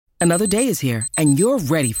Another day is here, and you're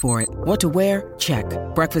ready for it. What to wear? Check.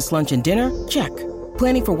 Breakfast, lunch, and dinner? Check.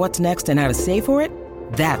 Planning for what's next and how to save for it?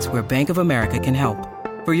 That's where Bank of America can help.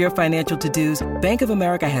 For your financial to-dos, Bank of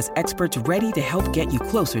America has experts ready to help get you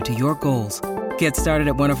closer to your goals. Get started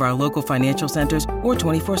at one of our local financial centers or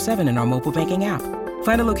 24/7 in our mobile banking app.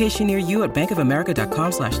 Find a location near you at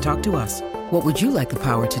bankofamerica.com/talktous. What would you like the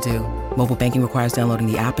power to do? Mobile banking requires downloading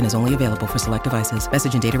the app and is only available for select devices.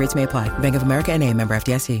 Message and data rates may apply. Bank of America N.A., member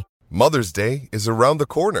FDIC. Mother's Day is around the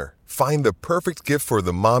corner. Find the perfect gift for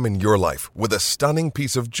the mom in your life with a stunning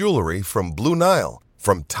piece of jewelry from Blue Nile.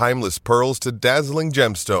 From timeless pearls to dazzling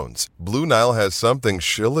gemstones, Blue Nile has something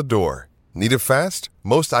she'll adore. Need it fast?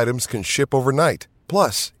 Most items can ship overnight.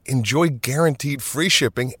 Plus, enjoy guaranteed free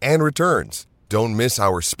shipping and returns. Don't miss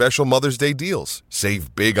our special Mother's Day deals.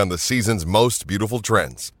 Save big on the season's most beautiful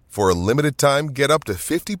trends. For a limited time, get up to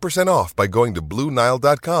 50% off by going to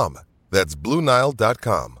BlueNile.com. That's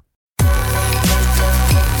BlueNile.com.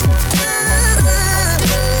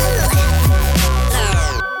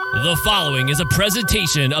 The following is a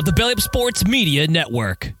presentation of the Belly Up Sports Media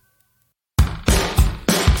Network.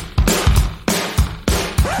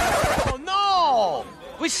 Oh no!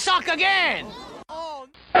 We suck again! Oh.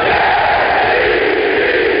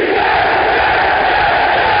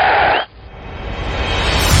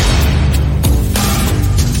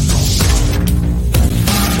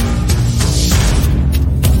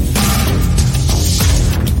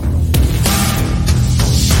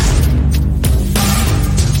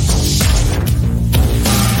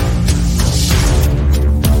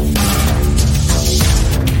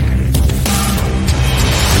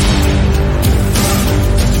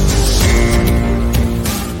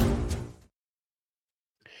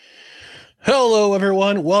 Hello,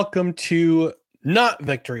 everyone. Welcome to Not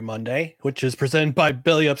Victory Monday, which is presented by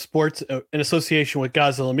Belly Up Sports in association with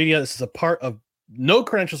Godzilla Media. This is a part of No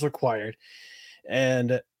Credentials Required.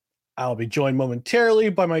 And I'll be joined momentarily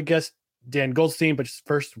by my guest, Dan Goldstein. But just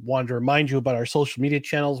first, wanted to remind you about our social media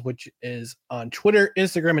channels, which is on Twitter,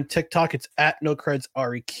 Instagram, and TikTok. It's at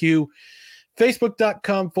NoCredsREQ.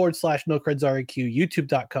 Facebook.com/NoCredsREQ,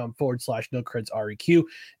 YouTube.com/NoCredsREQ.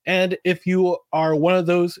 And if you are one of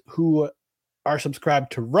those who are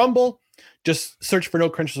subscribed to Rumble, just search for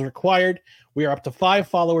No Credentials Required. We are up to 5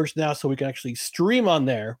 followers now, so we can actually stream on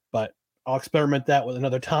there, but I'll experiment that with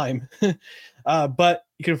another time. But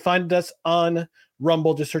you can find us on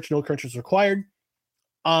Rumble. Just search No Credentials Required.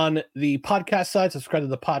 On the podcast side, subscribe to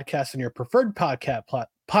the podcast on your preferred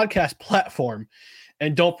podcast platform.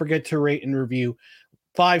 And don't forget to rate and review.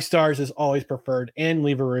 5 stars is always preferred, and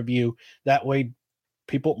leave a review. That way,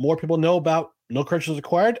 more people know about No Credentials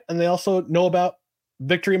Required, and they also know about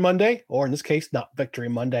Victory Monday, or in this case, Not Victory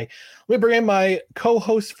Monday. Let me bring in my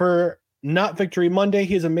co-host for Not Victory Monday.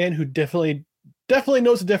 He is a man who definitely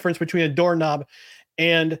knows the difference between a doorknob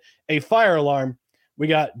and a fire alarm. We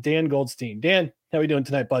got Dan Goldstein. Dan, how are we doing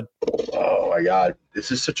tonight, bud? Oh my God, this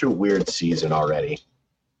is such a weird season already.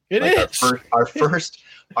 It is. Our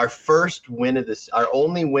first win of this, our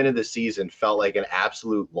only win of the season felt like an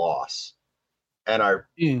absolute loss. And our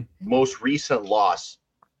most recent loss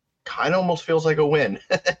kind of almost feels like a win.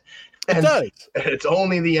 It does. It's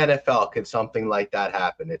only the NFL can something like that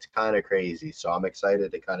happen. It's kind of crazy. So I'm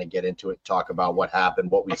excited to kind of get into it, talk about what happened,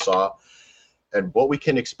 what we saw, and what we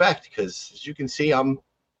can expect. Because as you can see, I'm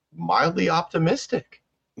mildly optimistic.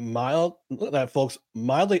 Look at that, folks.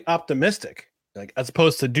 Mildly optimistic. Like as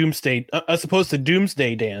opposed to Doomsday,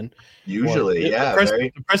 Dan. Usually,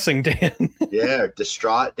 depressing Dan. Yeah,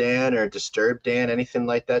 distraught Dan or disturbed Dan, anything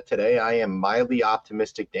like that. Today, I am mildly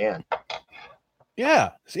optimistic Dan.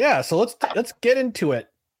 Yeah. So let's get into it.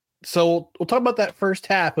 So we'll talk about that first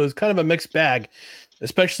half. It was kind of a mixed bag,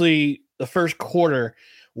 especially the first quarter,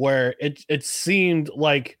 where it seemed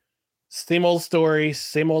like same old story,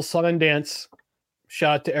 same old song and dance.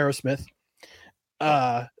 Shout out to Aerosmith.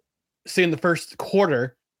 Seeing the first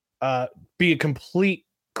quarter be a complete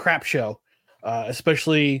crap show,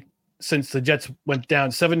 especially since the Jets went down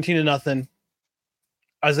 17-0.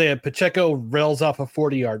 Isaiah Pacheco rails off a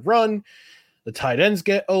 40-yard run. The tight ends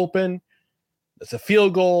get open. It's a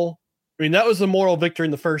field goal. I mean, that was the moral victory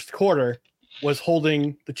in the first quarter, was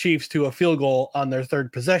holding the Chiefs to a field goal on their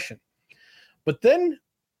third possession. But then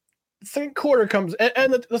the second quarter comes,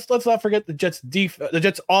 and let's not forget the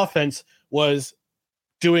Jets' offense was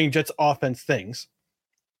doing Jets offense things.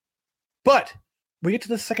 But we get to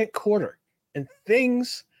the second quarter and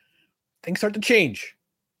things start to change.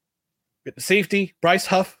 Get the safety, Bryce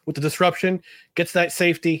Huff with the disruption, gets that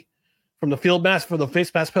safety from the field mask for the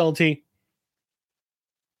face mask penalty.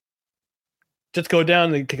 Jets go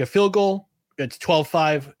down, they kick a field goal. it's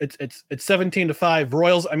 12-5. It's 17-5.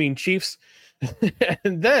 Royals, Chiefs.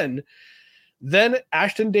 And then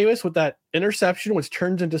Ashton Davis with that interception, which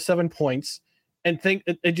turns into 7 points, and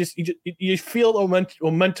you feel the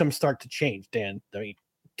momentum start to change. Dan,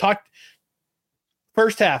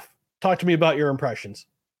 first half. Talk to me about your impressions.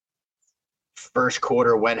 First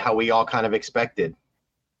quarter went how we all kind of expected.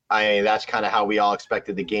 That's kind of how we all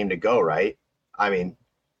expected the game to go, right?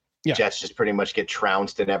 Jets just pretty much get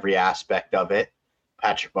trounced in every aspect of it.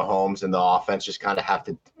 Patrick Mahomes and the offense just kind of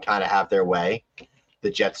have their way. The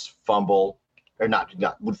Jets fumble, or not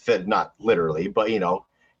literally, but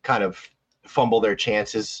kind of fumble their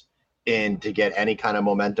chances to get any kind of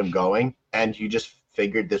momentum going. And you just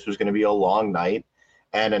figured this was going to be a long night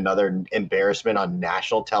and another embarrassment on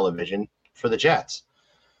national television for the Jets.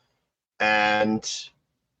 And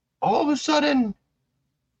all of a sudden,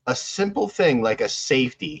 a simple thing like a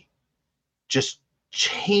safety just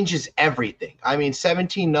changes everything.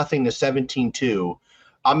 17-0 to 17-2.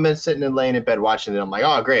 I'm been sitting and laying in bed watching it. I'm like,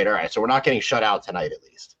 oh, great. All right. So we're not getting shut out tonight, at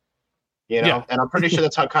least. Yeah. And I'm pretty sure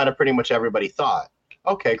that's how kind of pretty much everybody thought.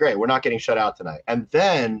 Okay, great. We're not getting shut out tonight. And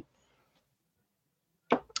then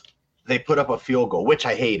they put up a field goal, which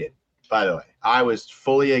I hated, by the way. I was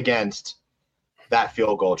fully against that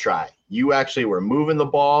field goal try. You actually were moving the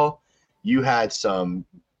ball. You had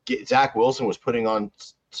Zach Wilson was putting on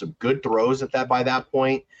some good throws by that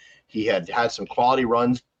point. He had some quality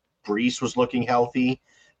runs. Brees was looking healthy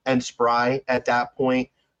and spry at that point.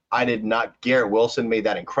 Garrett Wilson made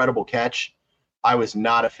that incredible catch. I was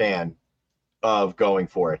not a fan of going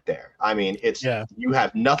for it there. You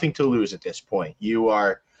have nothing to lose at this point. You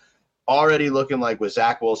are already looking like with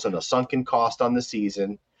Zach Wilson, a sunken cost on the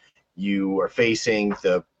season. You are facing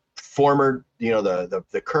the former,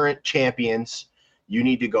 the current champions. You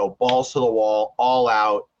need to go balls to the wall, all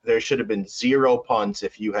out. There should have been 0 punts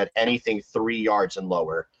if you had anything 3 yards and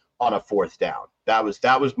lower on a 4th down. That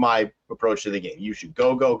was my approach to the game. You should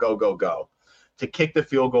go. To kick the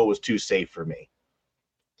field goal was too safe for me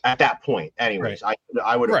at that point. Anyways, right.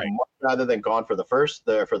 I would have much rather than gone for the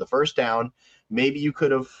first down. Maybe you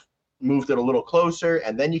could have moved it a little closer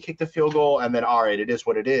and then you kick the field goal and then all right, it is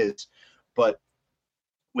what it is. But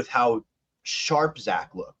with how sharp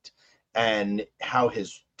Zach looked and how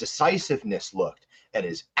his decisiveness looked and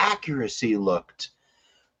his accuracy looked,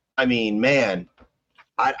 man,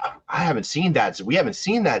 I haven't seen that. We haven't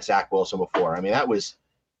seen that Zach Wilson before. That was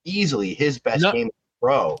easily his best game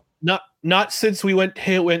pro. Not since we went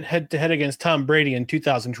head to head against Tom Brady in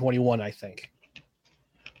 2021, I think.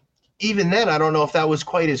 Even then, I don't know if that was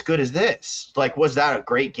quite as good as this. Was that a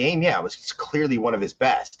great game? Yeah, it was clearly one of his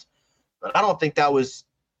best. But I don't think that was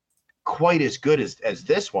quite as good as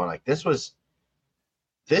this one.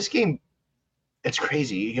 This game, it's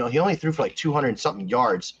crazy. He only threw for 200 something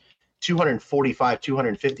yards, 245,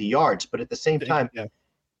 250 yards. But at the same time,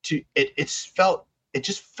 it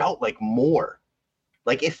just felt like more.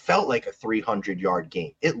 It felt like a 300-yard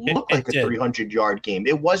game. It looked like a 300-yard game.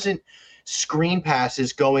 It wasn't screen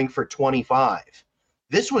passes going for 25.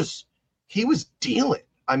 He was dealing.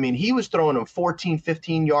 He was throwing them 14,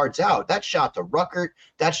 15 yards out. That shot to Ruckert,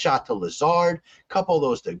 that shot to Lazard, a couple of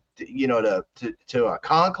those to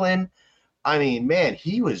Conklin. Man,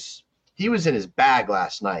 he was in his bag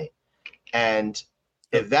last night. And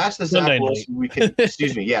if that's the Zach Wilson we can,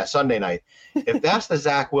 Sunday night. If that's the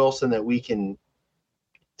Zach Wilson that we can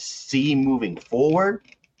see moving forward,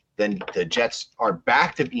 then the Jets are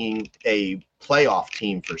back to being a playoff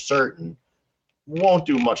team for certain. Won't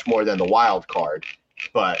do much more than the wild card,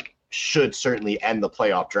 but should certainly end the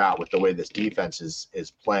playoff drought with the way this defense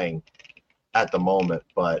is playing at the moment.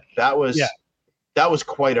 But that was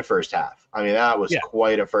quite a first half. That was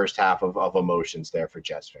quite a first half of emotions there for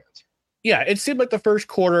Jets fans. Yeah, it seemed like the first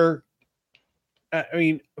quarter,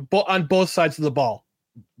 on both sides of the ball,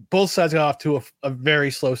 both sides got off to a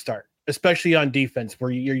very slow start, especially on defense,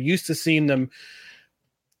 where you're used to seeing them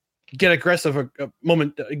get aggressive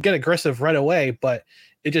right away, but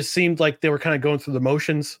it just seemed like they were kind of going through the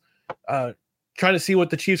motions, trying to see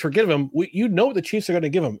what the Chiefs were giving them. What the Chiefs are going to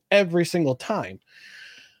give them every single time,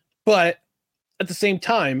 but at the same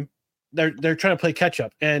time, they're trying to play catch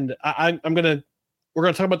up. And we're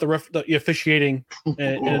gonna talk about the officiating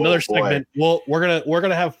in another segment. Well, we're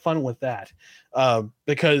gonna have fun with that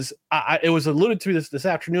because it was alluded to this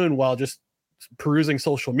afternoon while just perusing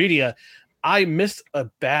social media. I missed a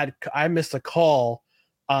call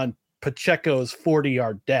on Pacheco's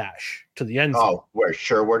 40-yard dash to the end zone. Oh, where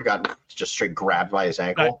Sherwood got just straight grabbed by his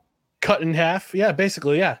ankle, cut in half. Yeah,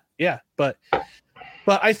 basically, yeah. But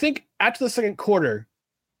I think after the second quarter,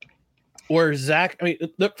 where Zach,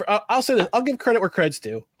 I'll say this, I'll give credit where credit's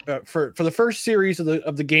due. for the first series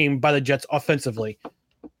of the game by the Jets offensively,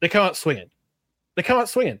 they come out swinging.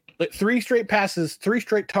 Like 3 straight passes, 3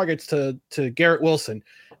 straight targets to Garrett Wilson.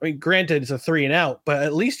 I mean, granted, it's a 3 and out, but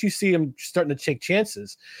at least you see him starting to take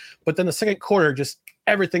chances. But then the second quarter, just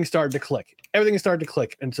everything started to click. Everything started to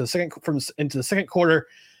click into the second quarter. From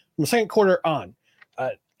the second quarter on,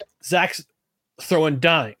 Zach's throwing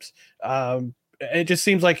dimes. It just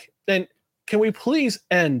seems like, then can we please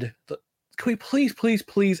end the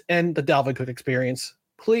Dalvin Cook experience?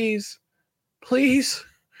 Please.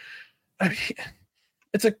 I mean,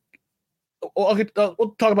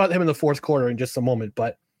 we'll talk about him in the fourth quarter in just a moment,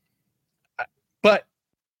 but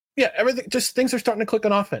yeah, things are starting to click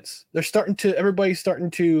on offense. Everybody's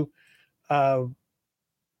starting to,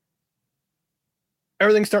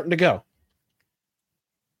 everything's starting to go.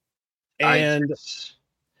 And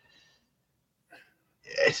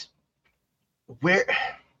where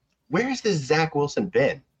has this Zach Wilson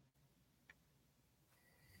been?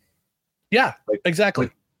 Yeah,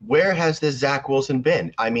 exactly. Where has this Zach Wilson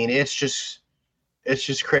been? I mean, it's just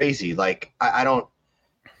crazy. Like, I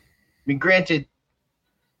mean, granted,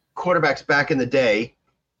 quarterbacks back in the day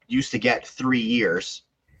used to get 3 years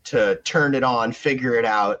to turn it on, figure it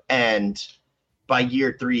out, and by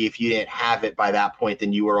year 3, if you didn't have it by that point,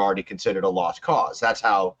 then you were already considered a lost cause. That's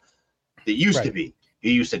how it used to be.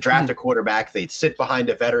 You used to draft a quarterback, they'd sit behind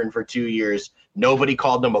a veteran for 2 years. Nobody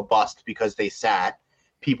called them a bust because they sat.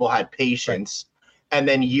 People had patience. Right. And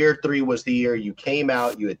then year 3 was the year you came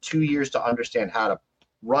out. You had 2 years to understand how to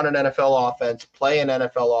run an NFL offense, play an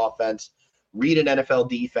NFL offense, read an NFL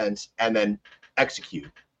defense, and then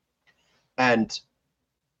execute. And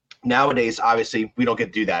nowadays, obviously, we don't get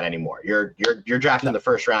to do that anymore. You're drafting in the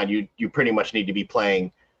first round. You pretty much need to be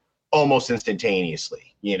playing almost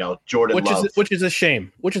instantaneously. You know, Jordan Love, which is a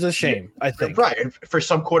shame. I think. Right. And for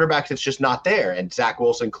some quarterbacks, it's just not there. And Zach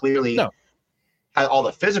Wilson clearly had all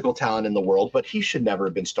the physical talent in the world, but he should never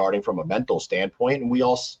have been starting from a mental standpoint. And we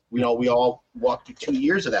all walked through 2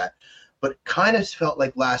 years of that. But it kind of felt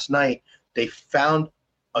like last night they found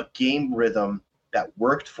a game rhythm that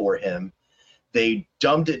worked for him. They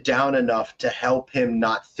dumbed it down enough to help him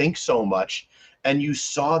not think so much. And you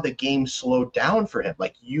saw the game slow down for him.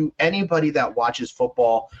 Like anybody that watches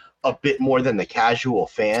football a bit more than the casual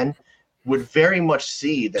fan would very much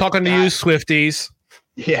see that. Talking to you, Swifties.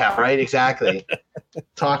 Yeah, right. Exactly.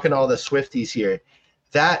 Talking all the Swifties here,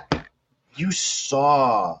 that you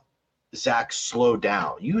saw Zach slow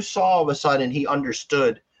down. You saw all of a sudden he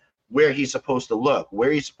understood where he's supposed to look,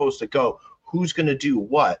 where he's supposed to go, who's going to do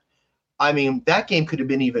what. I mean, that game could have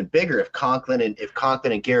been even bigger if Conklin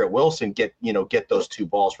and Garrett Wilson get those 2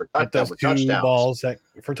 balls for touchdowns. Balls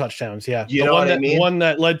for touchdowns, yeah. You know what I mean? One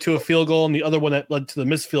that led to a field goal and the other one that led to the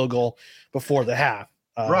missed field goal before the half.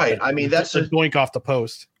 Right. I mean, that's a doink off the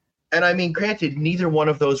post. And I mean, granted, neither one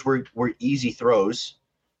of those were easy throws.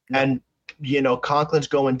 And Conklin's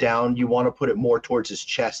going down. You want to put it more towards his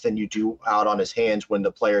chest than you do out on his hands when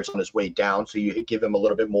the player's on his way down. So you give him a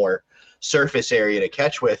little bit more surface area to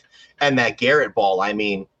catch with. And that Garrett ball, I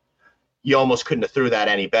mean, you almost couldn't have threw that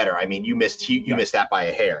any better. I mean, you missed that by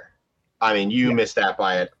a hair. I mean, missed that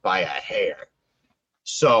by a hair.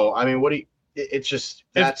 So, I mean, it's just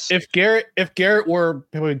that's if Garrett were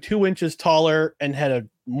probably 2 inches taller and had a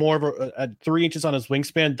more of a 3 inches on his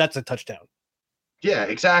wingspan, that's a touchdown. Yeah,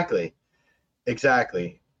 exactly.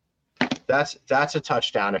 That's a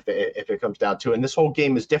touchdown if it comes down to it. And this whole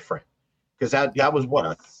game is different because that was what, a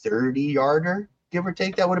 30-yarder, give or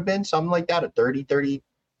take. That would have been something like that, a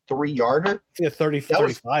 33-yarder. Yeah, 35.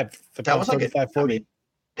 That was like 35, 40. I mean,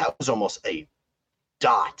 that was almost a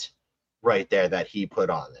dot right there that he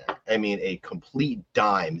put on there. I mean, a complete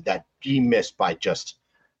dime that he missed by just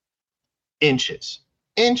inches.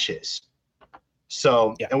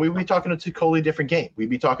 So, and we'd be talking a totally different game. We'd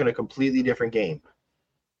be talking a completely different game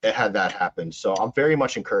had that happened. So I'm very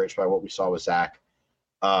much encouraged by what we saw with Zach.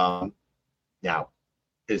 Now,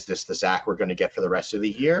 is this the Zach we're going to get for the rest of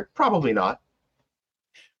the year? Probably not.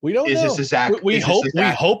 We don't know. Is this a Zach? We hope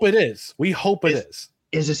it is. We hope it is.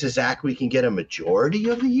 Is this a Zach we can get a majority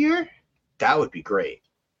of the year? That would be great.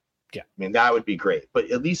 Yeah. I mean, that would be great. But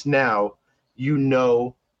at least now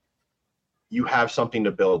you have something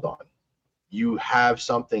to build on. You have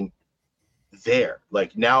something there.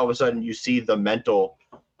 Like now all of a sudden you see the mental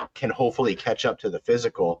can hopefully catch up to the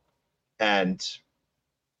physical, and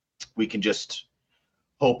we can just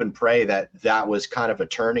hope and pray that was kind of a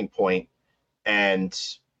turning point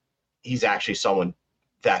and he's actually someone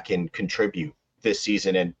that can contribute this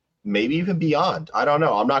season and maybe even beyond. I don't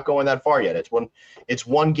know. I'm not going that far yet. It's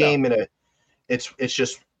one game it's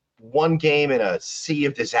just one game in a sea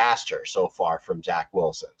of disaster so far from Zach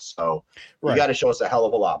Wilson. So you Right. got to show us a hell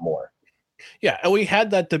of a lot more. Yeah, and we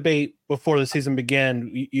had that debate before the season began.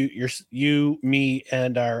 You, me,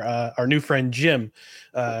 and our new friend Jim,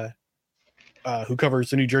 who covers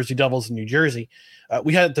the New Jersey Devils in New Jersey.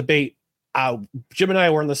 We had a debate. Jim and I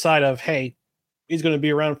were on the side of, hey, he's going to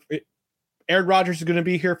be around. Aaron Rodgers is going to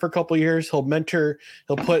be here for a couple of years. He'll mentor.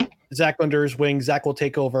 He'll put Zach under his wing. Zach will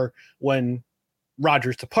take over when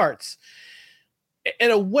Rodgers departs. In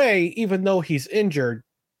a way, even though he's injured,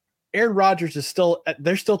 Aaron Rodgers is still.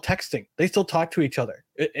 They're still texting. They still talk to each other.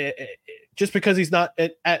 Just because he's not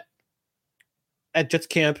at Jets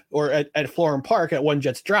camp or at Florham Park at One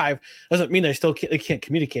Jets Drive doesn't mean they can't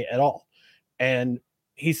communicate at all. And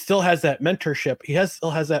he still has that mentorship.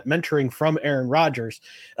 Still has that mentoring from Aaron Rodgers.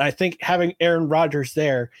 And I think having Aaron Rodgers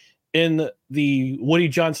there in the Woody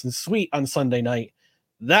Johnson suite on Sunday night,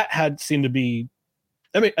 that had seemed to be.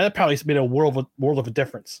 I mean, that probably made a world of a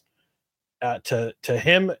difference to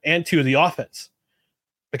him and to the offense,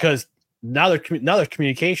 because now there's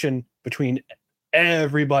communication between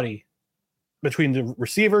everybody, between the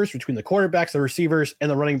receivers, between the quarterbacks, the receivers,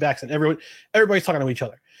 and the running backs, and everybody's talking to each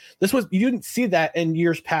other. You didn't see that in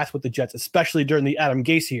years past with the Jets, especially during the Adam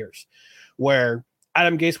Gase years, where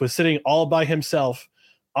Adam Gase was sitting all by himself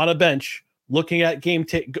on a bench, looking at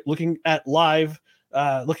looking at live,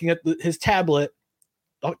 looking at his tablet,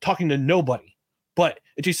 talking to nobody. But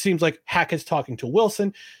it just seems like Hackett's talking to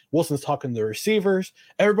Wilson. Wilson's talking to the receivers.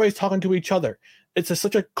 Everybody's talking to each other. It's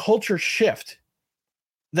such a culture shift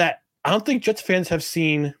that I don't think Jets fans have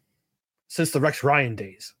seen since the Rex Ryan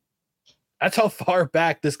days. That's how far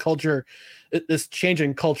back this change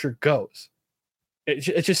in culture goes.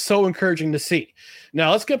 It's just so encouraging to see.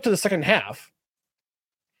 Now let's get up to the second half.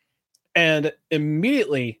 And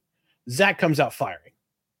immediately, Zach comes out firing.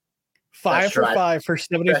 5 for 5 for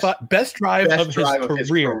 75. Best drive of his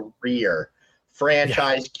career.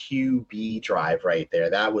 Franchise QB drive right there.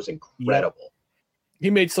 That was incredible. Yep. He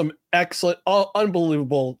made some excellent,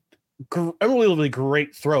 unbelievably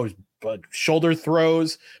great throws, but shoulder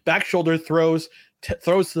throws, back shoulder throws,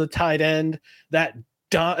 throws to the tight end, that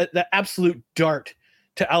absolute dart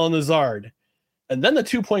to Alan Lazard. And then the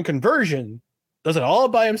 2-point conversion does it all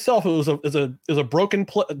by himself. It was a broken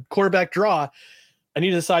quarterback draw. And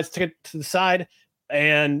he decides to get to the side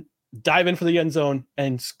and dive in for the end zone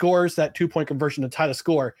and scores that 2-point conversion to tie the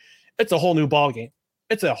score. It's a whole new ball game.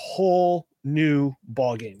 It's a whole new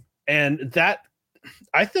ball game. And that,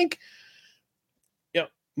 I think,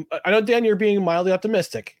 I know, Dan, you're being mildly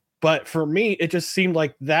optimistic, but for me, it just seemed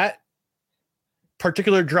like that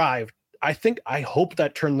particular drive, I hope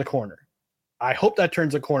that turned the corner. I hope that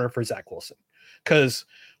turns the corner for Zach Wilson, because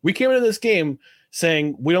we came into this game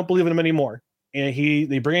saying we don't believe in him anymore. And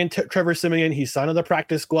they bring in Trevor Siemian. He's signed on the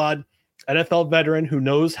practice squad, NFL veteran who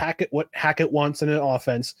knows what Hackett wants in an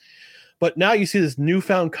offense. But now you see this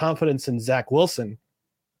newfound confidence in Zach Wilson,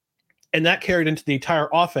 and that carried into the entire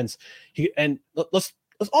offense. Let's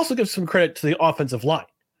also give some credit to the offensive line.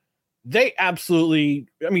 They absolutely,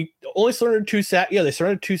 only surrendered 2 sacks. Yeah, they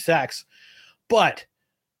surrendered 2 sacks, but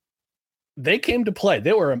they came to play.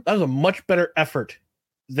 That was a much better effort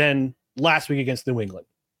than last week against New England.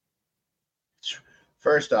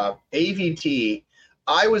 First off, AVT,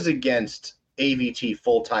 I was against AVT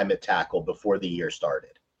full-time at tackle before the year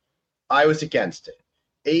started. I was against it.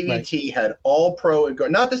 AVT had all-pro,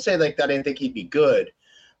 not to say like that I didn't think he'd be good,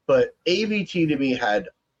 but AVT to me had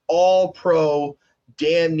all-pro,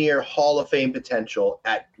 damn near Hall of Fame potential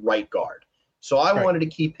at right guard. So I wanted to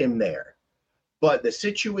keep him there. But the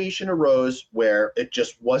situation arose where it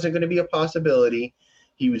just wasn't going to be a possibility.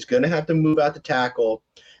 He was going to have to move out to tackle.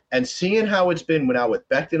 And seeing how it's been now with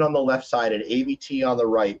Becton on the left side and AVT on the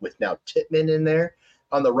right, with now Tippmann in there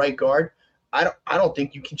on the right guard, I don't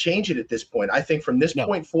think you can change it at this point. I think from this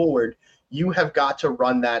point forward, you have got to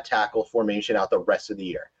run that tackle formation out the rest of the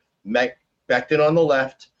year. Becton on the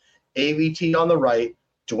left, AVT on the right,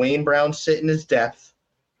 Dwayne Brown sitting his depth,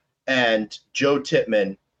 and Joe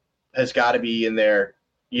Tippmann has got to be in there.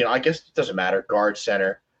 I guess it doesn't matter, guard,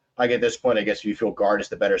 center. At this point, I guess if you feel guard is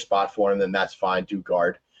the better spot for him, then that's fine, do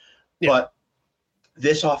guard. Yeah. But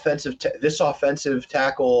this offensive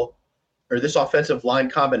tackle, or this offensive line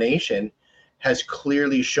combination, has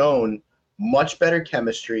clearly shown much better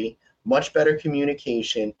chemistry, much better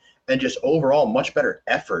communication, and just overall much better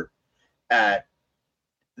effort at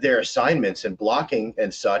their assignments and blocking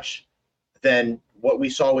and such than what we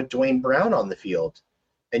saw with Dwayne Brown on the field.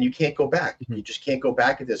 And you can't go back. Mm-hmm. You just can't go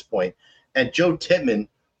back at this point. And Joe Tippmann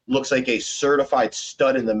looks like a certified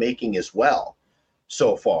stud in the making as well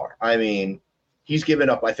so far. He's given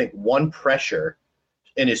up, I think, 1 pressure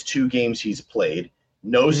in his 2 games he's played.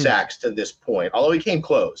 No sacks to this point, although he came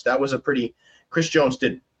close. That was Chris Jones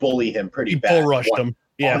did bully him pretty bad. He bull rushed him.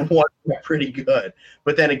 Yeah. Pretty good.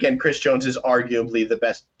 But then again, Chris Jones is arguably the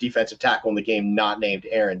best defensive tackle in the game, not named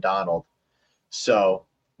Aaron Donald. So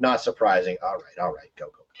not surprising. All right,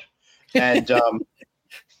 go. And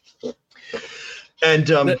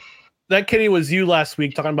that Kenny was you last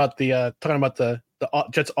week talking about the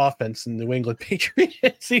Jets offense and the New England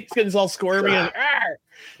Patriots. He's getting all squirmy and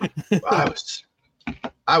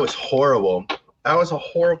I was horrible. That was a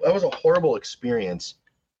horrible experience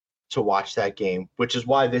to watch that game, which is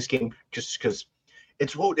why this game, just because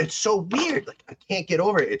it's so weird. Like, I can't get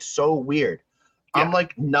over it. It's so weird. Yeah. I'm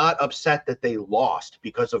like not upset that they lost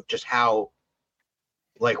because of just how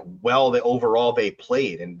like well they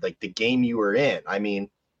played and like the game you were in. I mean,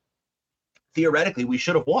 theoretically, we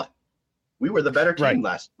should have won. We were the better team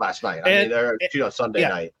last night. Sunday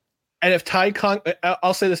night. And if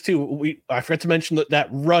I'll say this too. I forgot to mention that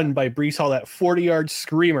run by Breece Hall, that 40-yard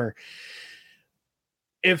screamer.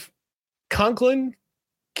 If Conklin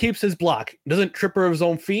keeps his block, doesn't trip over his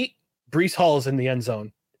own feet, Breece Hall is in the end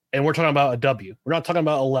zone. And we're talking about a W. We're not talking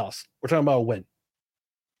about a loss. We're talking about a win.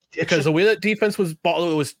 Because the way that defense was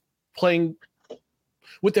playing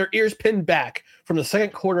with their ears pinned back from the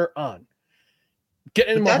second quarter on,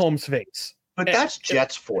 getting in Mahomes' face. But that's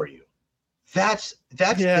Jets for you. That's the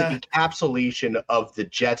encapsulation of the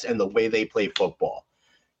Jets and the way they play football.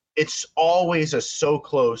 It's always a so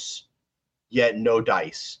close yet no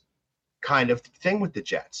dice kind of thing with the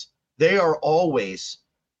Jets. They are always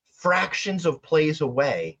fractions of plays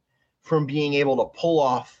away from being able to pull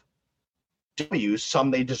off W's.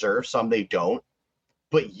 Some they deserve, some they don't.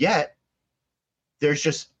 But yet, there's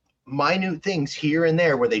just minute things here and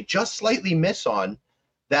there where they just slightly miss on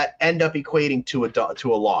that end up equating to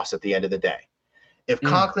a loss at the end of the day. If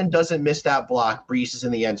Conklin doesn't miss that block, Breece is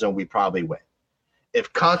in the end zone, we probably win.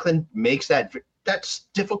 If Conklin makes that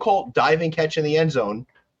difficult diving catch in the end zone,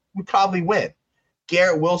 we probably win.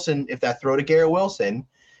 Garrett Wilson, if that throw to Garrett Wilson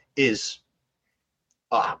is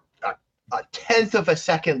a tenth of a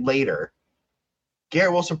second later,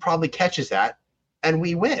 Garrett Wilson probably catches that and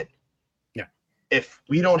we win. Yeah. If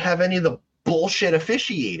we don't have any of the bullshit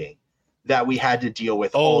officiating that we had to deal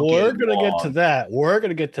with. We're going to get to that. We're going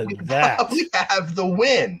to get to that. Probably have the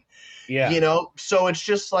win. Yeah. So it's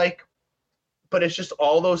just like, but it's just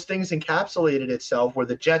all those things encapsulated itself where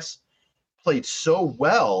the Jets played so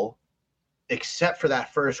well, except for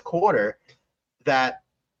that first quarter, that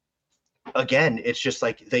again, it's just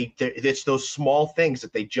like it's those small things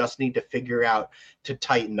that they just need to figure out to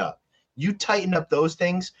tighten up. You tighten up those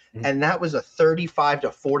things, and that was a 35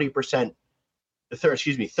 to 40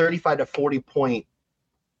 point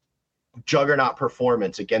juggernaut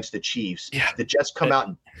performance against the Chiefs. Yeah. The Jets come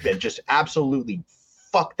out and just absolutely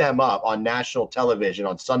fuck them up on national television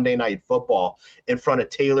on Sunday Night Football in front of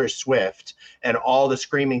Taylor Swift and all the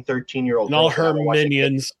screaming 13-year-old and all her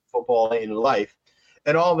minions. Football in life.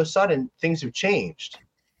 And all of a sudden, things have changed.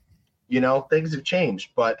 Things have changed.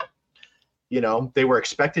 But, they were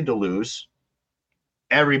expected to lose.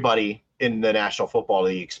 Everybody in the National Football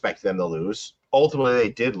League expected them to lose. Ultimately, they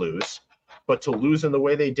did lose. But to lose in the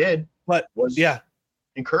way they did was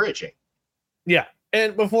encouraging. Yeah.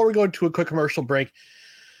 And before we go to a quick commercial break,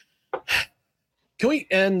 can we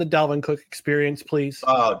end the Dalvin Cook experience, please?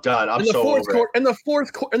 Oh, done. I'm so over it. In the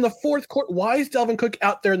fourth quarter, why is Dalvin Cook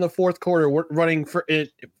out there in the fourth quarter running for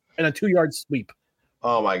it in a 2-yard sweep?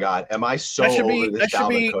 Oh my God, am I so over this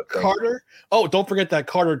Dalvin Cook thing? Carter. Oh, don't forget that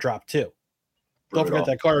Carter drop too. Don't forget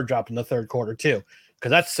that Carter drop in the third quarter too, because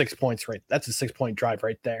that's 6 points right. That's a 6-point drive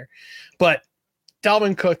right there. But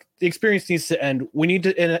Dalvin Cook, the experience needs to end. We need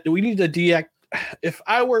to deactivate. If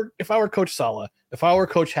I were Coach Saleh, if I were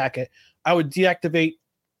Coach Hackett, I would deactivate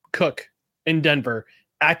Cook in Denver,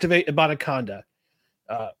 activate Abanikanda,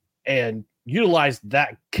 and utilize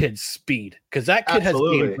that kid's speed, because that kid has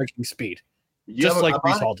game-breaking speed, just like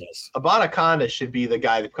Breece Hall does. Abanikanda should be the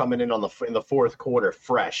guy that's coming in in the fourth quarter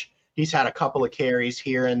fresh. He's had a couple of carries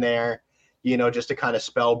here and there, just to kind of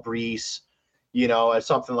spell Breece, and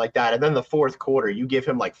something like that. And then the fourth quarter, you give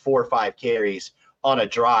him like 4 or 5 carries on a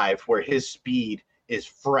drive where his speed is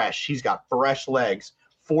fresh. He's got fresh legs,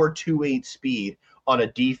 4.28 speed on a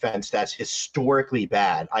defense that's historically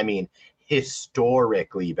bad. I mean,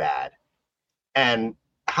 historically bad. And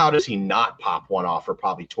how does he not pop one off for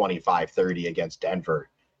probably 25-30 against Denver?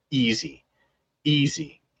 Easy.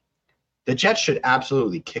 The Jets should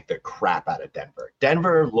absolutely kick the crap out of Denver.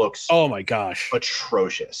 Denver looks oh my gosh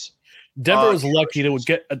atrocious. Denver was lucky to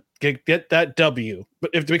get that W,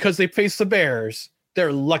 but because they faced the Bears,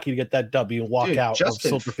 they're lucky to get that W and walk out of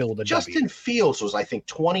Soldier Field with a Justin W. Fields was, I think,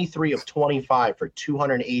 23 of 25 for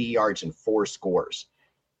 280 yards and 4 scores.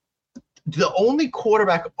 The only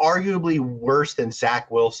quarterback arguably worse than Zach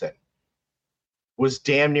Wilson was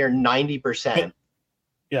damn near 90%.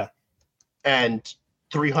 Yeah. And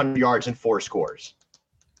 300 yards and 4 scores.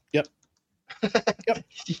 Yep.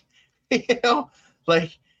 You know,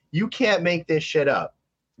 like, you can't make this shit up.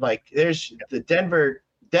 Like, there's the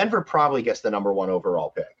Denver probably gets the number 1 overall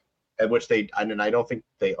pick, at which I don't think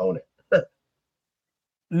they own it.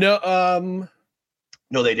 No,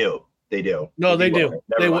 no, they do. They do. No, they do.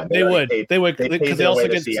 They would because they also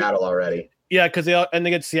get Seattle already. Yeah, because they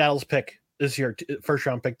get Seattle's pick this year, first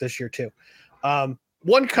round pick this year too.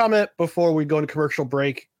 One comment before we go into commercial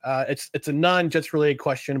break. It's a non-Jets related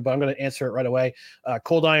question, but I'm going to answer it right away.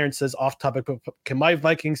 Cold Iron says, off topic, but can my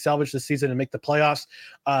Vikings salvage the season and make the playoffs?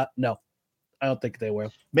 No, I don't think they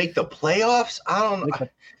will. Make the playoffs? I don't know.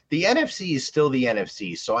 The NFC is still the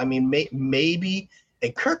NFC. So, I mean, maybe.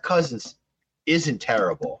 And Kirk Cousins isn't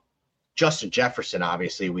terrible. Justin Jefferson,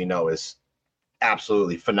 obviously, we know is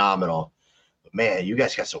absolutely phenomenal. But, man, you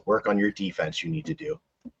guys got some work on your defense you need to do.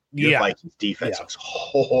 Your Vikings defense looks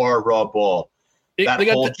horrible. They got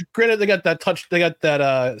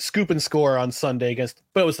that scoop and score on Sunday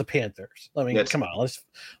but it was the Panthers. I mean, come on, let's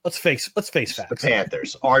face facts. The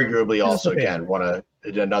Panthers, arguably, also again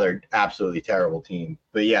another absolutely terrible team.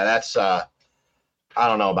 But yeah, that's I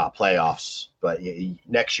don't know about playoffs, but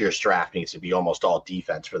next year's draft needs to be almost all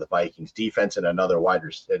defense for the Vikings. Defense and another wide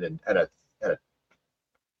receiver and a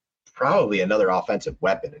probably another offensive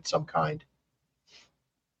weapon of some kind.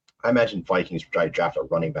 I imagine Vikings try to draft a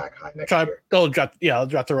running back high next year. They'll draft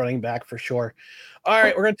the running back for sure. All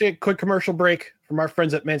right, we're going to take a quick commercial break from our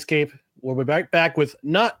friends at Manscaped. We'll be back with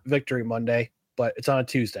not Victory Monday, but it's on a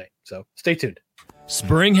Tuesday, so stay tuned.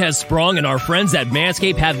 Spring has sprung, and our friends at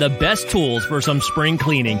Manscaped have the best tools for some spring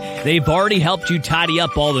cleaning. They've already helped you tidy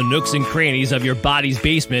up all the nooks and crannies of your body's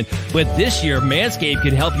basement, but this year, Manscaped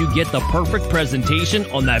can help you get the perfect presentation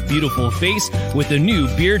on that beautiful face with the new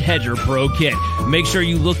Beard Hedger Pro Kit. Make sure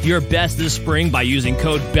you look your best this spring by using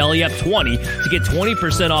code BELLYUP20 to get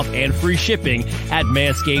 20% off and free shipping at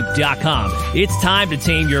Manscaped.com. It's time to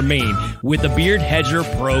tame your mane with the Beard Hedger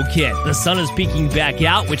Pro Kit. The sun is peeking back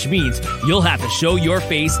out, which means you'll have to show your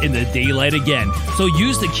face in the daylight again. So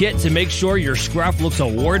use the kit to make sure your scruff looks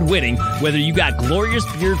award-winning, whether you got glorious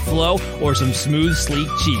beard flow or some smooth, sleek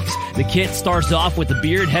cheeks. The kit starts off with the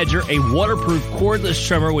Beard Hedger, a waterproof cordless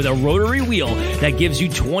trimmer with a rotary wheel that gives you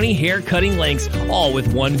 20 hair cutting lengths, all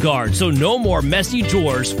with one guard. So no more messy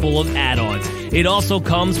drawers full of add-ons. It also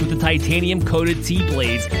comes with the titanium-coated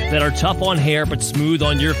T-blades that are tough on hair but smooth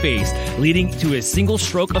on your face, leading to a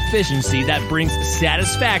single-stroke efficiency that brings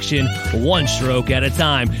satisfaction one stroke at a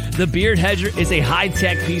time. The Beard Hedger is a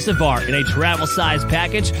high-tech piece of art in a travel-sized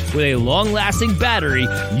package with a long-lasting battery,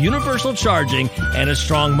 universal charging, and a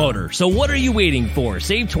strong motor. So what are you waiting for?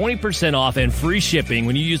 Save 20% off and free shipping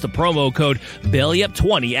when you use the promo code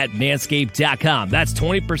BELLYUP20 at Manscaped.com. That's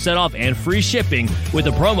 20% off and free shipping with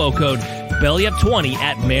the promo code BELLYUP20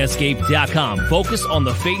 at Manscaped.com. Focus on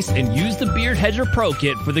the face and use the Beard Hedger Pro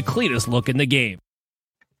Kit for the cleanest look in the game.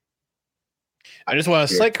 I just want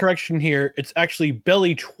a slight correction here. It's actually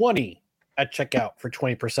Belly20 at checkout for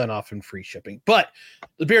 20% off and free shipping. But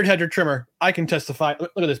the Beard Hedger trimmer, I can testify.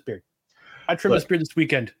 Look at this beard. I trimmed this beard this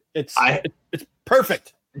weekend. It's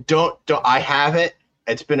perfect. Don't I have it?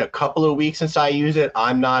 It's been a couple of weeks since I use it.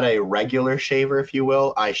 I'm not a regular shaver, if you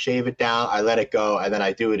will. I shave it down, I let it go, and then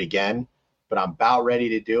I do it again. But I'm about ready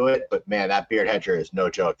to do it. But man, that Beard Hedger is no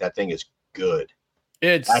joke. That thing is good.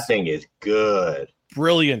 That thing is good.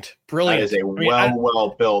 Brilliant. That is a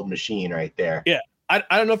well-built machine right there. Yeah. I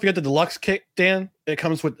don't know if you got the deluxe kit, Dan. It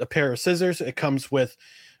comes with a pair of scissors. It comes with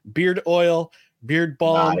beard oil, beard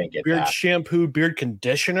balm, beard shampoo, beard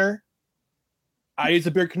conditioner. I use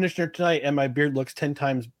a beard conditioner tonight, and my beard looks 10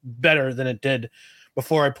 times better than it did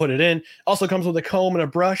before I put it in. Also comes with a comb and a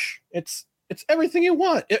brush. It's everything you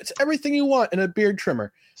want. It's everything you want in a beard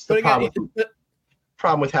trimmer. But again,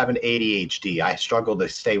 problem with having ADHD. I struggle to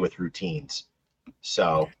stay with routines.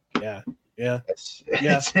 So yeah, it's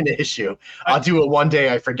an issue. I'll do it one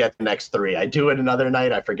day, I forget the next 3. I do it another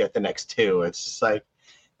night, I forget the next 2. It's just like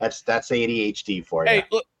that's ADHD for you. Hey,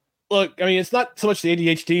 look. I mean, it's not so much the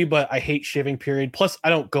ADHD, but I hate shaving. Period. Plus, I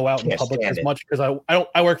don't go out in public as much because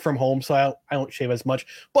I work from home, so I don't shave as much.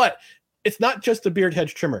 But it's not just the Beard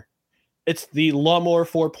Hedge trimmer; it's the Lawnmower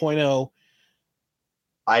 4.0.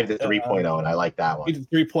 I have the 3.0, and I like that one. You get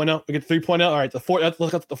the 3.0. We get the 3.0. All right, let's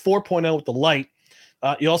look at the 4.0 with the light.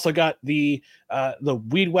 You also got the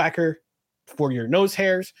Weed Whacker for your nose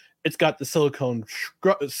hairs. It's got the silicone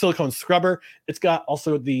scrubber. It's got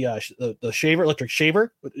also the shaver, electric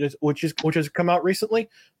shaver, which has come out recently.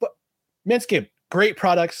 But Manscaped, great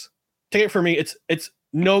products. Take it from me. It's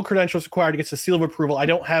no credentials required. It gets a seal of approval. I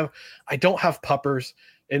don't have puppers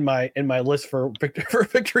in my list for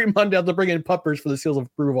Victory Monday. I'll have to bring in puppers for the seals of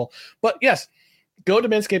approval. But yes, go to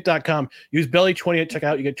manscaped.com. Use Belly20 at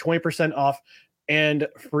checkout. You get 20% off and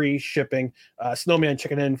free shipping. Snowman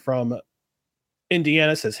checking in from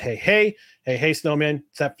Indiana says, hey, Snowman.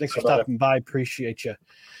 Thanks for stopping by. Appreciate you.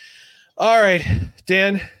 All right,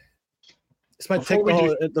 Dan.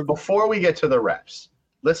 Before we get to the reps,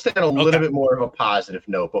 let's take a little bit more of a positive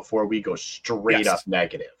note before we go straight up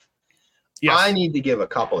negative. Yes. I need to give a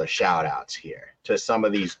couple of shout outs here to some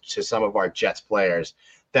of our Jets players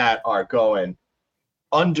that are going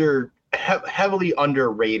heavily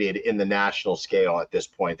underrated in the national scale at this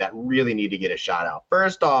point that really need to get a shout out.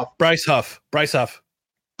 First off, Bryce Huff. Bryce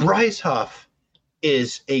Huff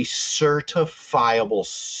is a certifiable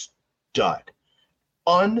stud.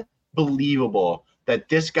 Unbelievable that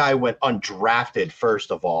this guy went undrafted,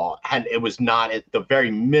 first of all, and it was not at the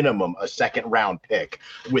very minimum a second-round pick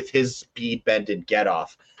with his speed, bend, and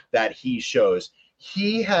get-off that he shows.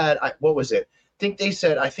 He had, what was it?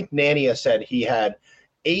 I think Nania said he had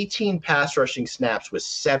 18 pass rushing snaps with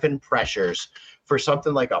 7 pressures for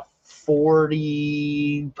something like a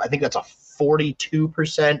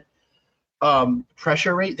 42%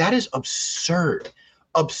 pressure rate. That is absurd.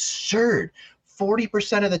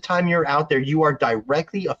 40% of the time you're out there, you are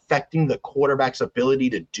directly affecting the quarterback's ability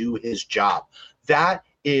to do his job. That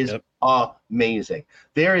is amazing.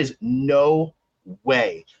 There is no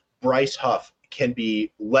way Bryce Huff can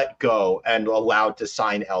be let go and allowed to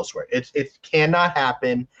sign elsewhere. It cannot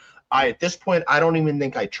happen. At this point, I don't even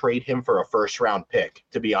think I trade him for a first-round pick,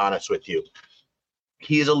 to be honest with you.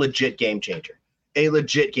 He is a legit game changer.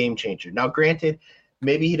 Now, granted,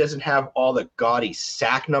 maybe he doesn't have all the gaudy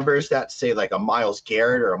sack numbers that, say, like a Myles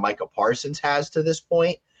Garrett or a Micah Parsons has to this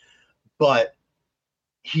point, but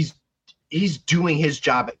he's doing his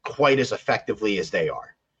job quite as effectively as they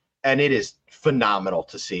are. And it is phenomenal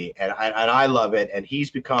to see, and I love it, and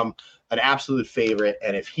he's become an absolute favorite,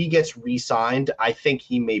 and if he gets re-signed, I think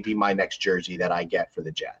he may be my next jersey that I get for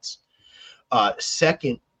the Jets.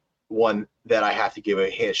 Second one that I have to give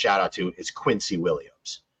a shout out to is Quincy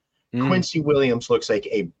Williams. Quincy Williams looks like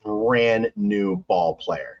a brand new ball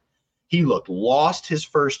player. He looked lost his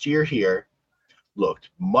first year here, looked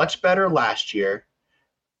much better last year.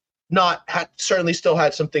 Certainly still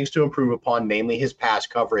had some things to improve upon, namely his pass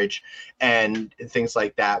coverage and things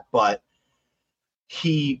like that. But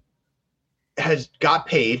he has got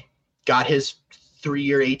paid, got his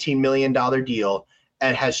 3-year, $18 million deal,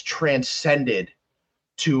 and has transcended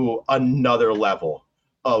to another level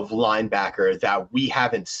of linebacker that we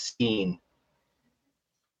haven't seen.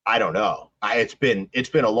 I don't know. It's been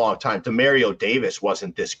a long time. Demario Davis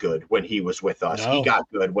wasn't this good when he was with us. No. He got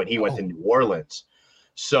good when he went to New Orleans.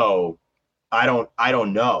 So I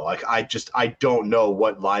don't know. Like I don't know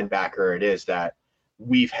what linebacker it is that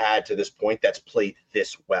we've had to this point that's played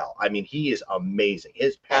this well. I mean, he is amazing.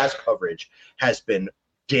 His pass coverage has been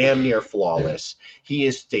damn near flawless. He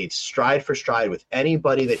has stayed stride for stride with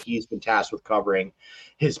anybody that he's been tasked with covering.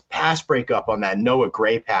 His pass breakup on that Noah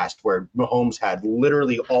Gray pass, where Mahomes had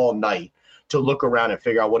literally all night to look around and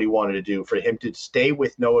figure out what he wanted to do, for him to stay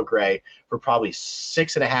with Noah Gray for probably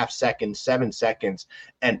 6.5 seconds, 7 seconds,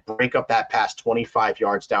 and break up that pass 25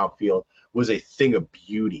 yards downfield was a thing of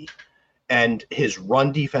beauty. And his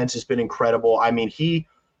run defense has been incredible. I mean,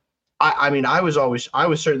 I was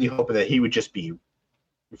certainly hoping that he would just be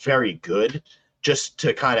very good, just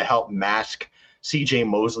to kind of help mask CJ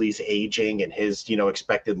Mosley's aging and his,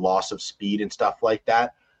 expected loss of speed and stuff like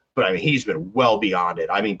that. But I mean, he's been well beyond it.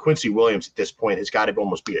 I mean, Quincy Williams at this point has got to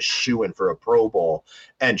almost be a shoo-in for a Pro Bowl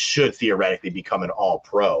and should theoretically become an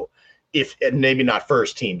All-Pro. And maybe not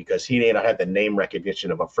first team, because he may not have the name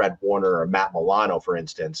recognition of a Fred Warner or a Matt Milano, for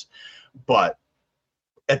instance. But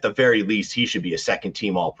at the very least, he should be a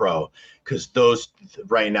second-team All-Pro, because those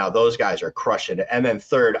guys are crushing it. And then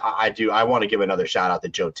third, I want to give another shout-out to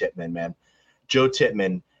Joe Tippmann, man. Joe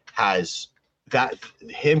Tippmann has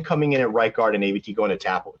him coming in at right guard and AVT going to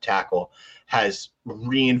tackle has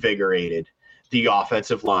reinvigorated the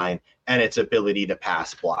offensive line and its ability to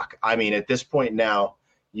pass block. I mean, at this point now,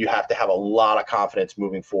 you have to have a lot of confidence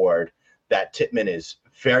moving forward that Tippmann is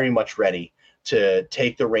very much ready to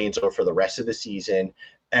take the reins over for the rest of the season.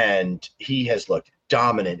 And he has looked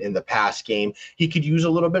dominant in the pass game. He could use a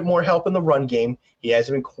little bit more help in the run game. He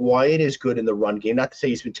hasn't been quite as good in the run game. Not to say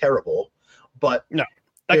he's been terrible, but no,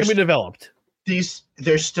 that can be developed.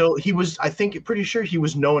 I think pretty sure he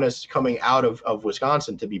was known as coming out of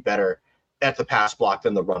Wisconsin to be better at the pass block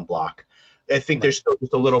than the run block. I think there's still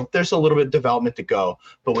just a little bit of development to go,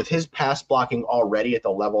 but with his pass blocking already at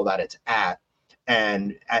the level that it's at,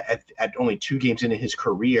 and at only 2 games into his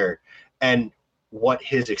career, and what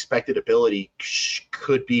his expected ability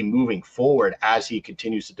could be moving forward as he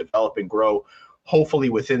continues to develop and grow, hopefully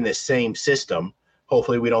within this same system.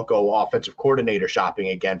 Hopefully we don't go offensive coordinator shopping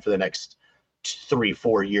again for the next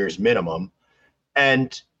 3-4 years minimum.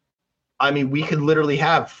 And I mean, we could literally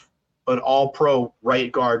have an all-pro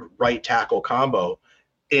right guard, right tackle combo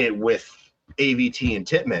with AVT and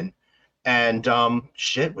Tippmann. And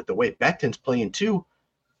with the way Becton's playing too,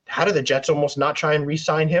 how do the Jets almost not try and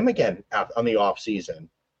re-sign him again on the offseason?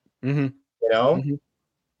 Mm-hmm. You know,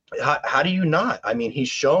 how do you not? I mean, he's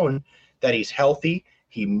shown that he's healthy.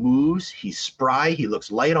 He moves. He's spry. He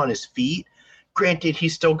looks light on his feet. Granted,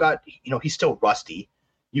 he's still rusty.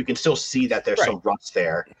 You can still see that there's some rust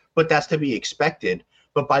there, but that's to be expected.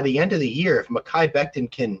 But by the end of the year, if Mekhi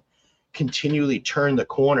Becton can continually turn the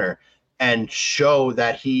corner and show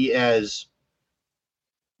that he has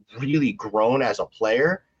really grown as a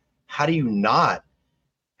player, how do you not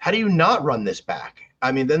run this back?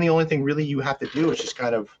 I mean, then the only thing really you have to do is just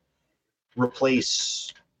kind of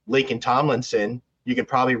replace Laken Tomlinson. You can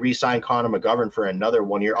probably re-sign Connor McGovern for another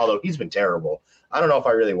 1 year, although he's been terrible. I don't know if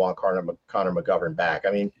I really want Connor McGovern back.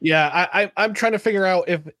 I mean, yeah, I'm trying to figure out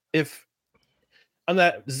if on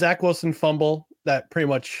that Zach Wilson fumble that pretty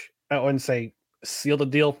much, I wouldn't say sealed the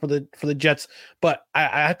deal for the Jets, but I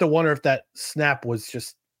have to wonder if that snap was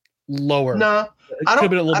just lower. No, it could have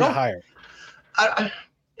been a little bit higher.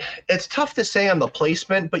 It's tough to say on the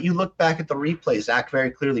placement, but you look back at the replay, Zach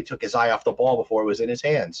very clearly took his eye off the ball before it was in his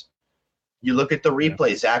hands. You look at the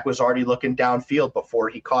replay, Zach was already looking downfield before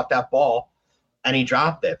he caught that ball, and he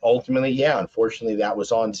dropped it. Ultimately, unfortunately, that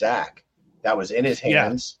was on Zach. That was in his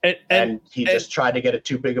hands, and he just tried to get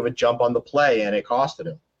too big of a jump on the play, and it costed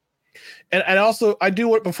him. And also, I do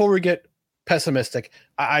want, before we get pessimistic,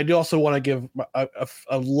 I do also want to give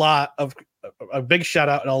a big shout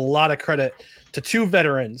out and a lot of credit to 2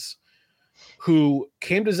 veterans who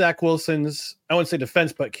came to Zach Wilson's, I wouldn't say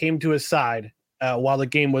defense, but came to his side while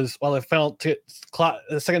the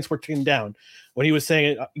seconds were ticking down. When he was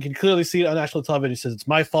saying it, you can clearly see it on national television. He says, "It's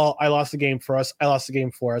my fault. I lost the game for us. I lost the game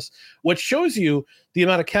for us," which shows you the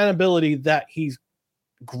amount of accountability that he's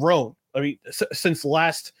grown. I mean, since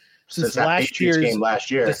last year,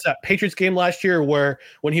 Patriots game last year, where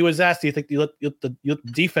when he was asked, "Do you think you let the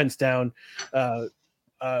defense down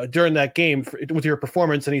during that game with your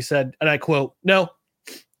performance?" and he said, and I quote, "No."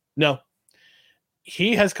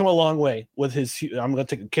 He has come a long way with his. I'm going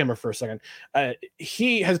to take the camera for a second.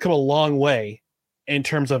 He has come a long way in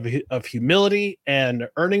terms of humility and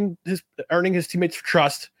earning his teammates'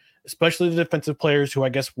 trust, especially the defensive players who I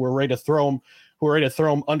guess were ready to throw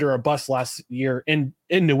him under a bus last year in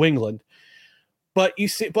New England. But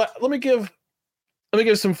let me give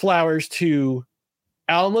some flowers to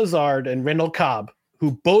Allen Lazard and Randall Cobb,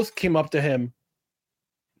 who both came up to him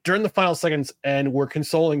during the final seconds and were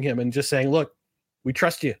consoling him and just saying, "Look, we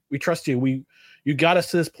trust you. We trust you. You got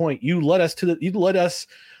us to this point. You led us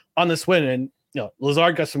on this win." And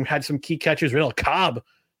Lazard had some key catches. Randall Cobb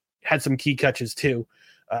had some key catches too,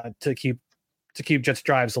 to keep Jets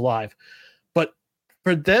drives alive. But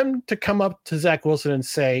for them to come up to Zach Wilson and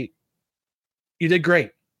say, "You did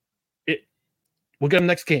great. We'll get him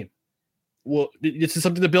next game. This is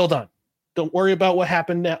something to build on. Don't worry about what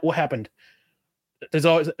happened.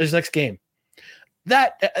 There's next game."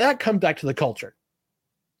 That comes back to the culture.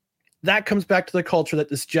 That comes back to the culture that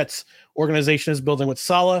this Jets organization is building with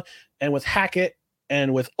Saleh and with Hackett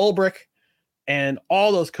and with Ulbrich and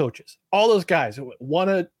all those coaches, all those guys who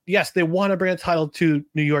they want to bring a title to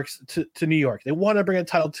New York, to New York. They want to bring a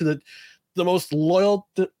title to the most loyal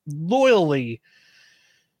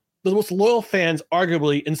fans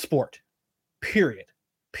arguably in sport, period,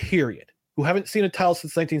 who haven't seen a title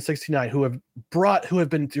since 1969, who have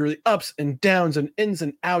been through the ups and downs and ins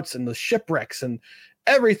and outs and the shipwrecks and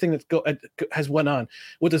everything that's gone on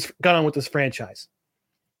with this franchise.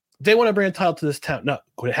 They want to bring a title to this town. Now,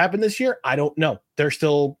 could it happen this year? I don't know.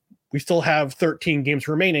 We still have 13 games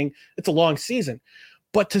remaining. It's a long season.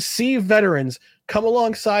 But to see veterans come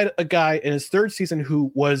alongside a guy in his 3rd season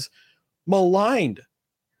who was maligned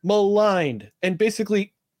and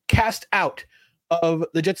basically cast out of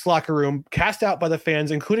the Jets locker room, cast out by the fans,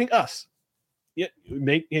 including us. You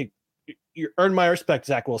earned my respect,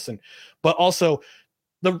 Zach Wilson. But also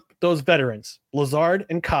those veterans, Lazard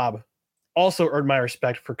and Cobb, also earned my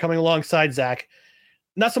respect for coming alongside Zach,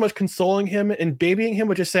 not so much consoling him and babying him,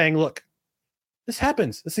 but just saying, "Look, This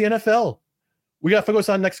happens. It's the NFL. We got to focus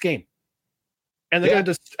on next game. And they're going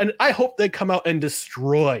to and I hope they come out and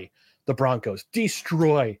destroy the Broncos.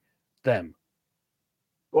 Destroy them.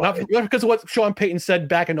 Not because of what Sean Payton said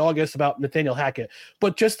back in August about Nathaniel Hackett,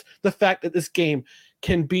 but just the fact that this game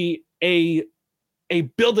can be a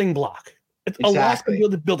building block. It's a loss can be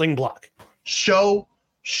the building block. Show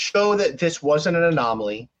that this wasn't an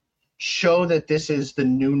anomaly. Show that this is the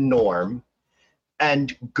new norm,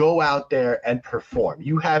 and go out there and perform.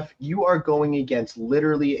 You are going against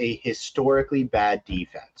literally a historically bad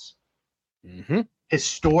defense. Mm-hmm.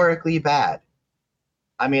 Historically bad.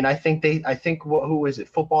 I mean, I think who was it?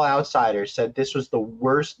 Football Outsiders said this was the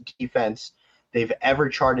worst defense they've ever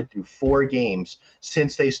charted through 4 games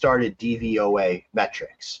since they started DVOA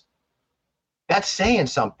metrics. That's saying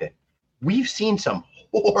something. We've seen some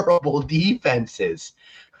horrible defenses.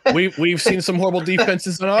 We've seen some horrible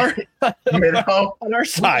defenses on our on our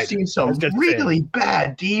side. We've seen some really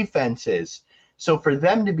bad defenses. So for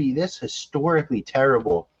them to be this historically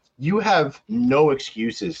terrible, you have no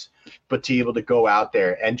excuses but to be able to go out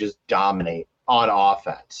there and just dominate on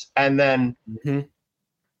offense. And then you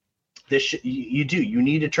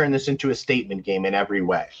need to turn this into a statement game in every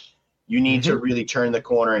way. You need to really turn the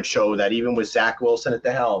corner and show that even with Zach Wilson at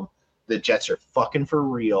the helm, the Jets are fucking for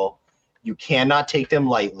real. You cannot take them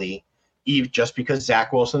lightly. Just because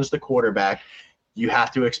Zach Wilson is the quarterback, you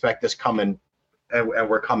have to expect this coming, and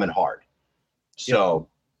we're coming hard. So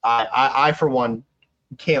I for one,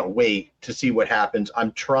 can't wait to see what happens.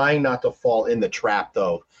 I'm trying not to fall in the trap,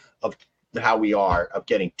 though, of how we are, of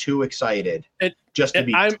getting too excited just to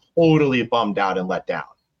be totally bummed out and let down.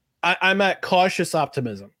 I'm at cautious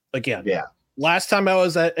optimism again. Yeah. Last time I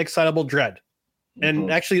was at excitable dread.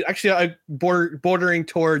 And actually I bordering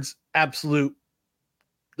towards absolute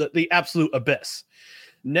the absolute abyss.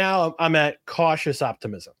 Now I'm at cautious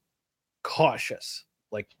optimism. Cautious.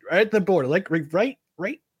 Like right at the border, like right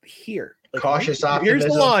here. Like cautious optimism.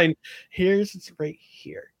 Here's the line. It's right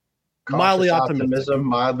here. Cautious mildly optimism,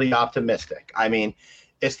 mildly optimistic. I mean,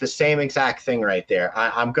 it's the same exact thing right there.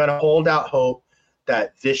 I'm going to hold out hope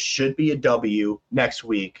that this should be a W next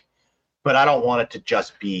week, but I don't want it to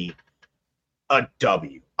just be a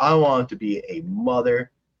W. I want it to be a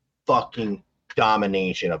motherfucking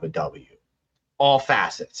domination of a W. All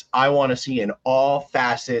facets. I want to see in all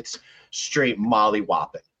facets straight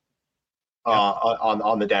mollywhopping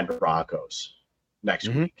on the Denver Broncos next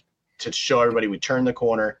week to show everybody we turned the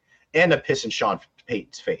corner and to piss in Sean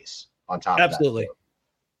Payton's face on top of that. Absolutely.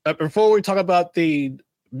 Before we talk about the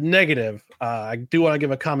negative, I do want to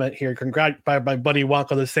give a comment here. By my buddy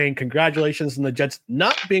Wonka that's saying congratulations on the Jets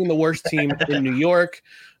not being the worst team in New York.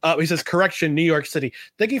 He says, correction, New York City.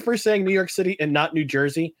 Thank you for saying New York City and not New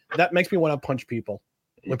Jersey. That makes me want to punch people.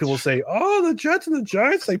 When people say, oh, the Jets and the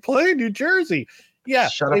Giants, they play in New Jersey. Yeah,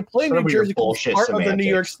 they play in New Jersey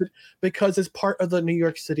because it's part of the New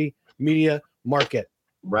York City media market.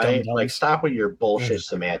 Right? Like, stop with your bullshit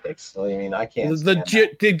semantics. I mean, I can't.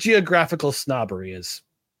 The geographical snobbery is.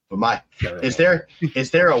 But is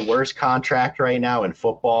there a worse contract right now in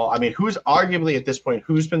football? I mean, who's arguably at this point,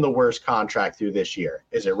 who's been the worst contract through this year?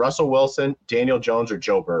 Is it Russell Wilson, Daniel Jones, or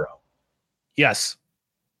Joe Burrow? Yes.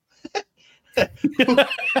 I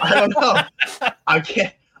don't know.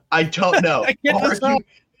 I don't know.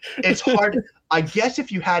 It's hard. I guess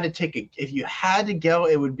if you had to go,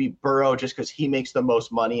 it would be Burrow just because he makes the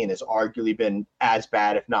most money and has arguably been as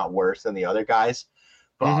bad, if not worse, than the other guys.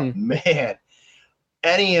 But man,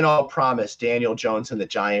 any and all promise Daniel Jones and the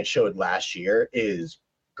Giants showed last year is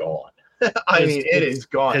gone. It is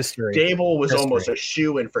gone. History. Dable was almost a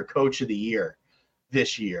shoo-in for Coach of the Year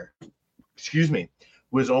this year.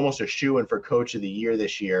 Was almost a shoo-in for Coach of the Year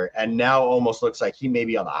this year, and now almost looks like he may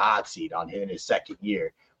be on the hot seat in his second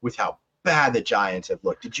year with how bad the Giants have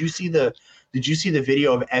looked. Did you see the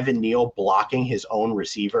video of Evan Neal blocking his own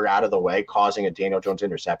receiver out of the way, causing a Daniel Jones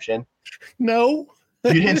interception? No.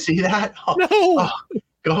 You didn't see that? No.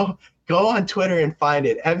 Go on Twitter and find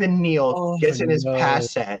it. Evan Neal gets in his pass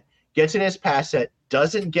set,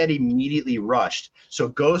 doesn't get immediately rushed, so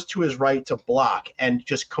goes to his right to block and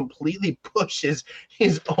just completely pushes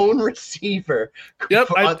his own receiver. Yep,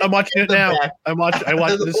 I'm watching it now. I watch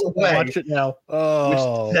it now.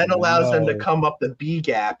 Oh, which then allows them to come up the B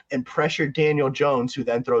gap and pressure Daniel Jones, who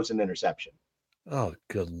then throws an interception. Oh,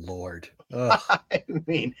 good Lord. I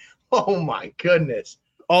mean, oh my goodness.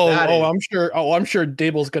 I'm sure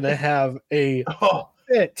Dable's gonna have a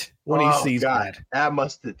fit when he sees that. That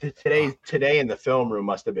must today in the film room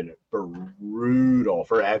must have been brutal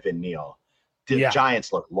for Evan Neal. The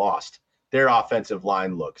Giants look lost. Their offensive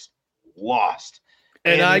line looks lost.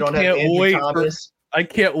 And I can't wait I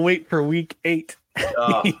can't wait for week 8.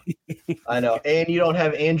 I know. And you don't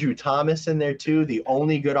have Andrew Thomas in there too. The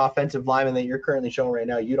only good offensive lineman that you're currently showing right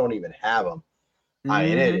now, you don't even have him. I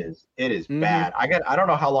mean, it is bad. I don't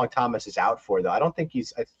know how long Thomas is out for though. I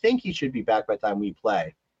think he should be back by the time we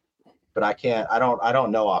play. But I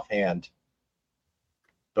don't know offhand.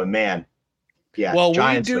 But man, yeah, well,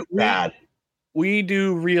 Giants look bad. We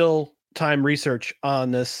do real time research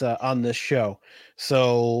on this show.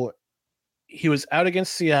 So he was out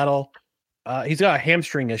against Seattle. He's got a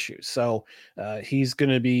hamstring issue, so he's going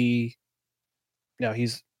to be.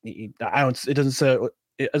 It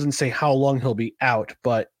doesn't say how long he'll be out,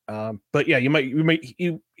 but yeah, you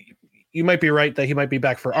might be right that he might be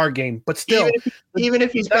back for our game, but still, even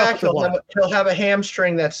if he's back, he'll have a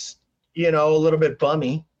hamstring that's a little bit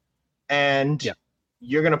bummy, and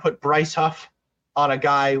you're going to put Bryce Huff on a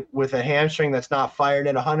guy with a hamstring that's not fired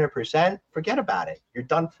at 100%. Forget about it. You're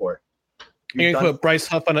done for. I'm gonna put Bryce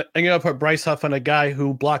Huff on a guy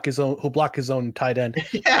who block his own tight end.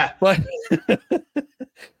 Yeah, but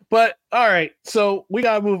all right. So we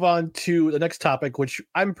gotta move on to the next topic, which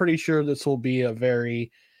I'm pretty sure this will be a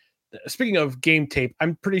very. Speaking of game tape,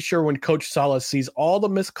 I'm pretty sure when Coach Saleh sees all the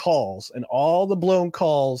missed calls and all the blown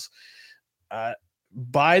calls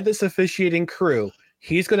by this officiating crew,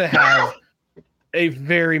 he's gonna have a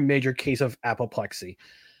very major case of apoplexy.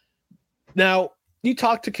 Now. You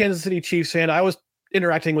talked to Kansas City Chiefs fan. I was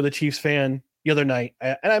interacting with a Chiefs fan the other night,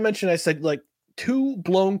 and I said, like, 2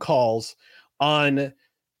 blown calls on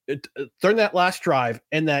during that last drive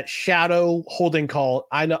and that shadow holding call.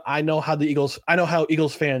 I know how Eagles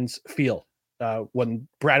fans feel when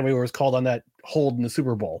Brad Weaver was called on that hold in the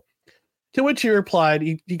Super Bowl. To which he replied,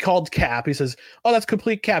 he called cap. He says, "Oh, that's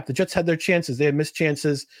complete cap. The Jets had their chances. They had missed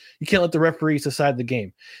chances. You can't let the referees decide the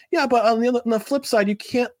game." Yeah, but on the flip side, you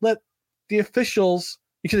can't let the officials,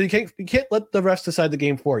 because you can't let the refs decide the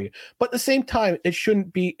game for you. But at the same time, it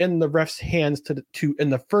shouldn't be in the refs' hands to in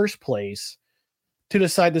the first place to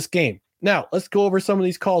decide this game. Now, let's go over some of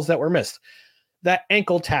these calls that were missed. That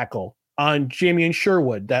ankle tackle on Jamien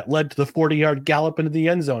Sherwood that led to the 40-yard gallop into the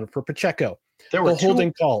end zone for Pacheco. There were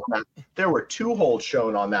holding call. There were 2 holds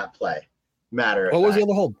shown on that play. What was the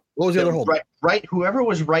other hold? Right. Whoever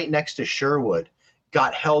was right next to Sherwood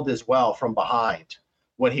got held as well from behind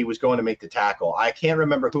when he was going to make the tackle. I can't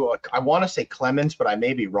remember who. I want to say Clemens, but I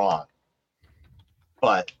may be wrong.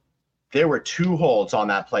 But there were 2 holds on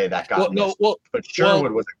that play that got missed. But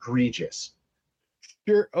Sherwood was egregious.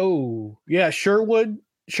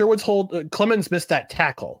 Sherwood's hold. Clemens missed that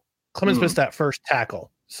tackle. Missed that first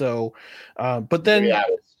tackle. So, but then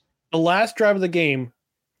the last drive of the game,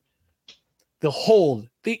 the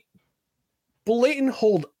blatant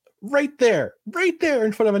hold. Right there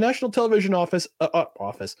in front of a national television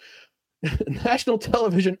national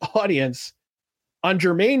television audience on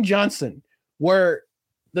Jermaine Johnson, where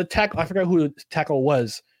the tackle, I forgot who the tackle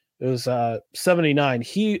was. It was 79.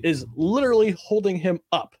 He is literally holding him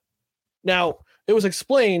up. Now, it was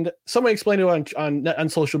explained, somebody explained it on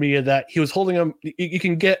social media that he was holding him. You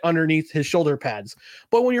can get underneath his shoulder pads.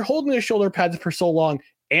 But when you're holding his shoulder pads for so long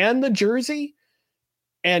and the jersey,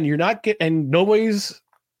 and you're not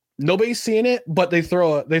nobody's seeing it, but they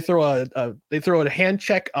throw a hand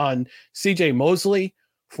check on CJ Mosley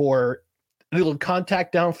for a little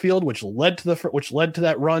contact downfield, which led to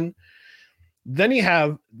that run. Then you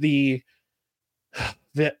have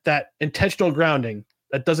that intentional grounding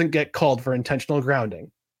that doesn't get called for intentional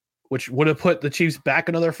grounding, which would have put the Chiefs back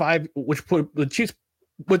another 5, which would take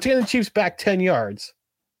the Chiefs back 10 yards,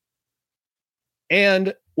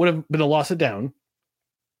 and would have been a loss of down.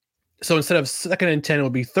 So instead of 2nd and 10, it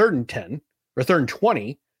would be 3rd and 10 or 3rd and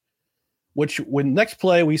 20, which when next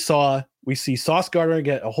play we see Sauce Gardner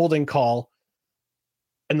get a holding call,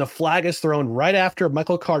 and the flag is thrown right after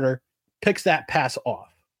Michael Carter picks that pass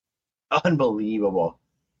off. Unbelievable.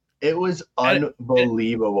 It was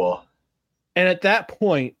unbelievable. And at that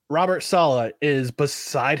point, Robert Saleh is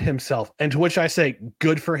beside himself. And to which I say,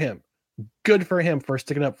 good for him. Good for him for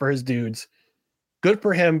sticking up for his dudes. Good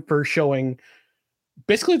for him for showing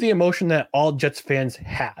basically the emotion that all Jets fans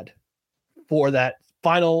had for that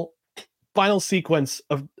final sequence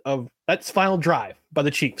of that final drive by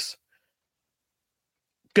the Chiefs.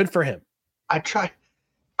 Good for him. I try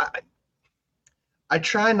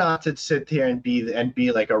not to sit here and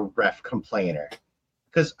be like a ref complainer,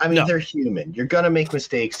 because they're human. You're gonna make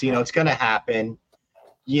mistakes. It's gonna happen.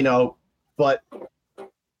 But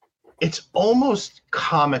it's almost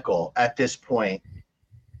comical at this point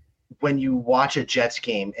when you watch a Jets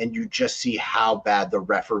game and you just see how bad the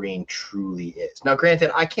refereeing truly is. Now, granted,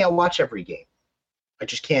 I can't watch every game. I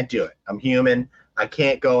just can't do it. I'm human. I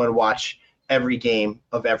can't go and watch every game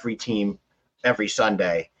of every team every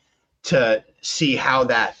Sunday to see how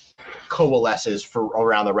that coalesces for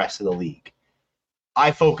around the rest of the league.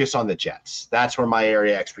 I focus on the Jets. That's where my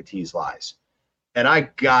area of expertise lies. And I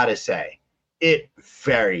gotta say, it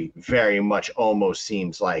very, very much almost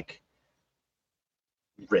seems like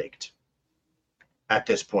rigged at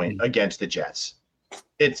this point against the Jets.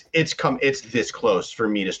 It's this close for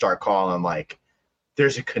me to start calling like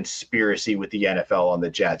there's a conspiracy with the NFL on the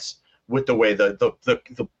Jets with the way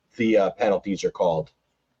the penalties are called,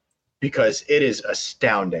 because it is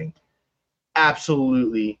astounding,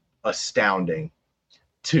 absolutely astounding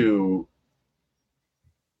to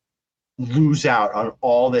lose out on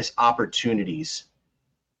all this opportunities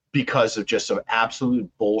because of just some absolute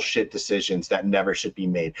bullshit decisions that never should be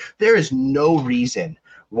made. There is no reason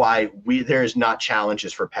why there is not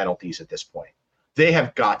challenges for penalties at this point. They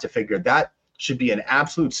have got to figure that should be an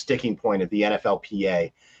absolute sticking point of the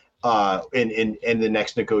NFLPA in the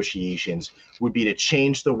next negotiations, would be to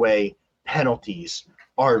change the way penalties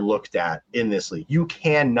are looked at in this league. You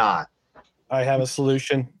cannot. I have a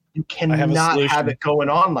solution. You cannot have it going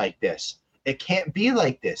on like this. It can't be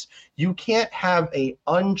like this. You can't have a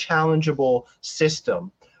unchallengeable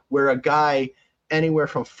system where a guy anywhere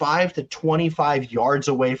from 5 to 25 yards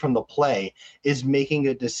away from the play is making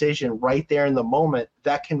a decision right there in the moment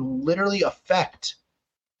that can literally affect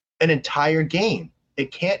an entire game.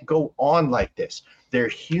 It can't go on like this. They're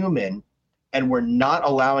human, and we're not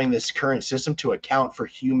allowing this current system to account for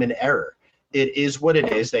human error. It is what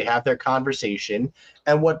it is. They have their conversation,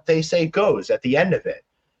 and what they say goes at the end of it.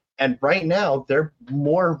 And right now, they're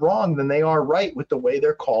more wrong than they are right with the way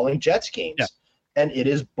they're calling Jets games. Yeah. And it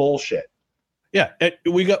is bullshit. Yeah,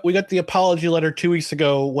 we got the apology letter 2 weeks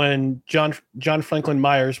ago when John Franklin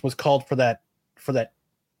Myers was called for that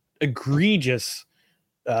egregious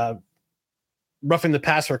roughing the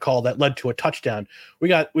passer call that led to a touchdown. We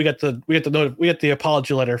got the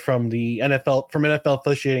apology letter from the NFL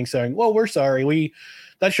officiating saying, "Well, we're sorry.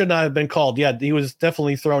 That should not have been called." Yeah, he was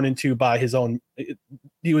definitely thrown into by his own.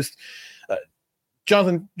 He was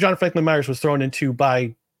John Franklin Myers was thrown into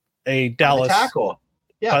by a Dallas tackle.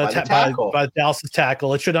 Yeah, by Dallas's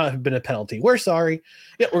tackle. It should not have been a penalty. We're sorry.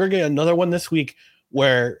 Yeah, we're gonna get another one this week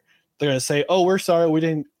where they're gonna say, "Oh, we're sorry. We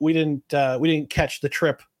didn't catch the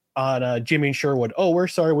trip on Jimmy Sherwood. Oh, we're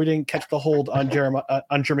sorry. We didn't catch the hold on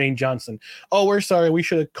Jermaine Johnson. Oh, we're sorry. We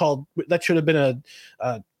should have called. That should have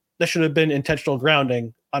been intentional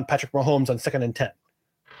grounding on Patrick Mahomes on 2nd and 10.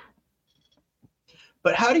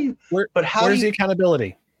 But how do you? Where's the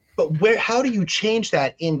accountability? But how do you change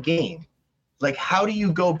that in game? Like, how do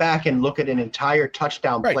you go back and look at an entire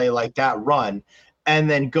touchdown play like that run, and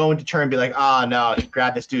then go into turn and be like, no, he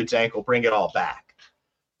grabbed this dude's ankle, bring it all back?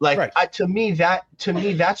 Like, to me,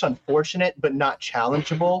 that's unfortunate, but not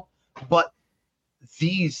challengeable. But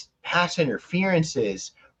these pass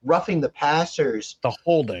interferences, roughing the passers, the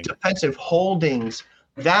holding, defensive holdings,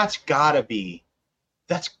 that's gotta be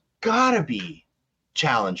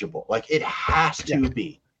challengeable. Like, it has to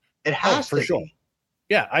be. It has to sure. be.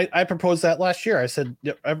 Yeah, I proposed that last year. I said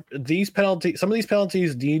some of these penalties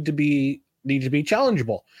need to be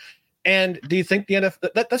challengeable. And do you think the NFL?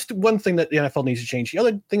 That's the one thing that the NFL needs to change. The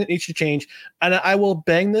other thing that needs to change, and I will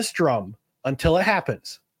bang this drum until it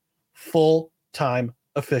happens: full-time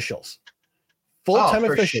officials. Full-time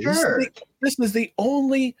officials. Sure. This is the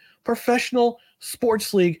only professional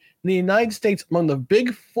sports league in the United States among the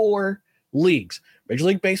big four leagues: Major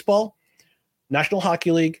League Baseball, National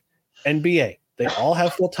Hockey League, NBA. They all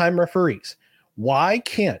have full-time referees. Why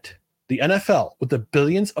can't the NFL, with the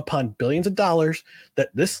billions upon billions of dollars that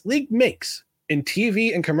this league makes in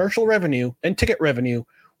TV and commercial revenue and ticket revenue,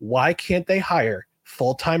 why can't they hire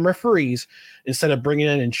full-time referees instead of bringing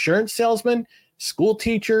in insurance salesmen, school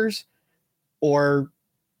teachers, or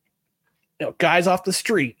guys off the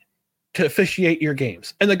street to officiate your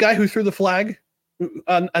games? And the guy who threw the flag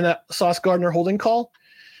on that Sauce Gardner holding call,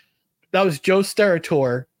 that was Joe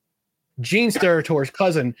Steratore, Gene Steratore's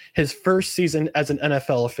cousin, his first season as an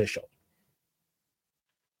NFL official.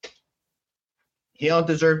 He don't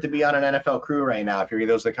deserve to be on an NFL crew right now if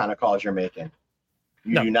those are the kind of calls you're making.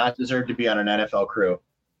 You do not deserve to be on an NFL crew.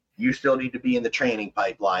 You still need to be in the training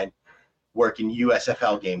pipeline working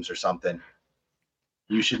USFL games or something.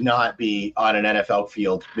 You should not be on an NFL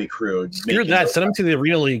field, big crew. Screw that. Send them to the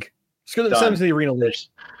Arena League. Send them to the Arena League.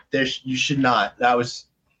 You should not.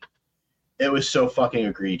 It was so fucking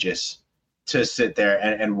egregious to sit there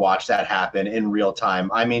and watch that happen in real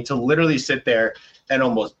time. I mean, to literally sit there and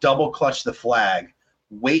almost double clutch the flag,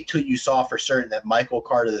 wait till you saw for certain that Michael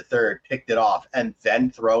Carter III picked it off, and then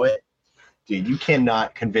throw it. Dude, you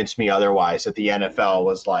cannot convince me otherwise that the NFL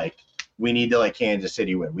was like, we need to let Kansas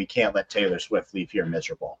City win. We can't let Taylor Swift leave here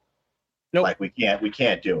miserable. Nope. Like we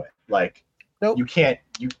can't do it. Like nope. you can't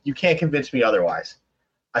convince me otherwise.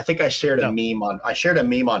 I think I shared a meme on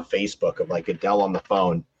Facebook of like Adele on the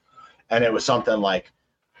phone, and it was something like,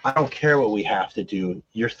 I don't care what we have to do.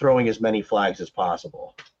 You're throwing as many flags as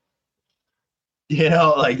possible. You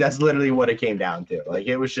know, like that's literally what it came down to. Like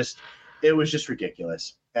it was just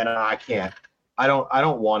ridiculous. And I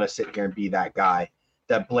don't want to sit here and be that guy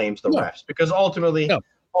that blames the refs, because ultimately,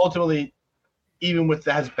 even with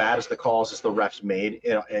as bad as the calls as the refs made,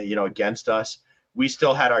 against us, we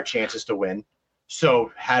still had our chances to win.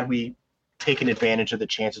 So had we taken advantage of the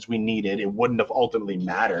chances we needed, it wouldn't have ultimately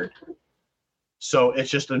mattered. So it's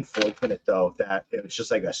just unfortunate though that it was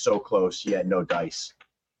just like a so close yet no dice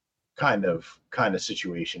kind of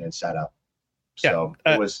situation and setup. So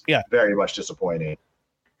it was very much disappointing.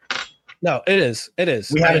 No, it is.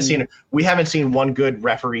 We haven't seen one good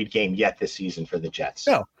refereed game yet this season for the Jets.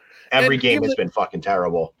 No. Every game has been fucking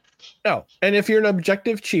terrible. No. And if you're an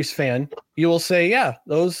objective Chiefs fan, you will say, yeah,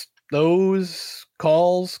 those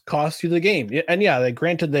calls cost you the game. And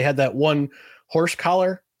granted they had that one horse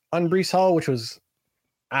collar on Breece Hall, which was,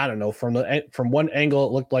 I don't know, from one angle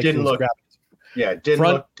it looked like didn't look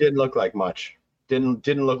like much.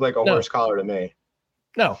 Didn't look like a horse collar to me.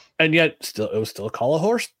 No, and yet it was still a call a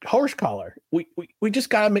horse collar. We just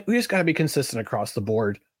gotta be consistent across the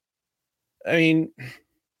board. I mean,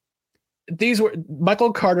 these were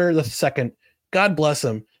Michael Carter II, God bless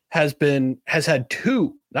him, has had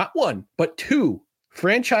two, not one, but two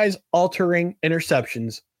franchise altering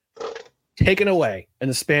interceptions taken away in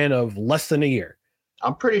the span of less than a year.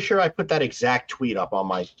 I'm pretty sure I put that exact tweet up on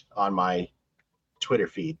my Twitter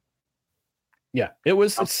feed. Yeah, it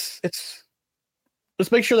was. It's.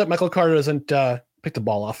 Let's make sure that Michael Carter doesn't pick the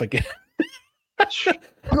ball off again. Maybe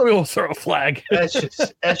we'll throw a flag.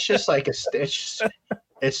 It's just like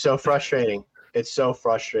it's so frustrating. It's so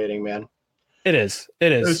frustrating, man. It is.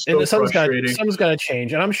 It's so something's got to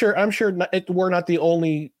change, and I'm sure we're not the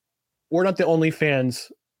only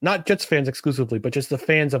fans, not Jets fans exclusively, but just the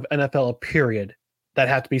fans of NFL period that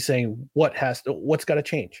have to be saying what's got to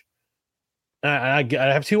change. I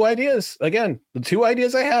have two ideas. Again, the two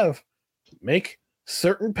ideas I have: make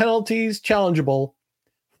certain penalties challengeable,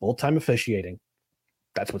 full-time officiating.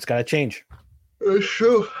 That's what's got to change. It's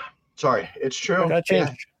true. Sorry, it's true. Got to change.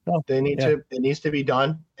 Yeah. No, it needs to be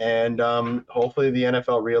done, and hopefully the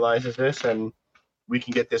NFL realizes this, and we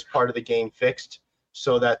can get this part of the game fixed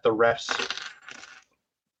so that the refs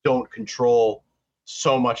don't control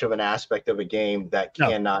so much of an aspect of a game that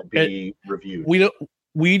cannot be reviewed.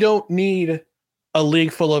 We don't need a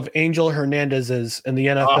league full of Angel Hernandezes in the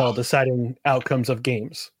NFL deciding outcomes of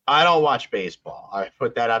games. I don't watch baseball. I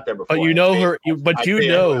put that out there before. But you know who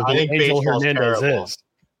Angel Hernandez is.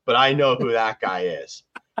 But I know who that guy is.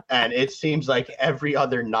 And it seems like every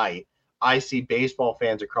other night I see baseball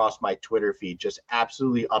fans across my Twitter feed just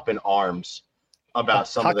absolutely up in arms about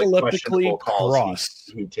some of the questionable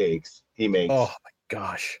calls he makes. Oh my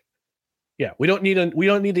gosh. Yeah, we don't need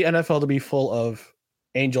the NFL to be full of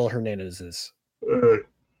Angel Hernandezes.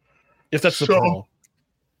 If that's the call.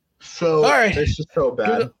 So all right, it's just so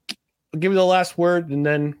bad. Give me the last word, and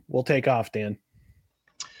then we'll take off, Dan.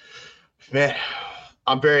 Man,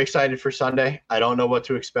 I'm very excited for Sunday. I don't know what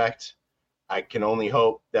to expect. I can only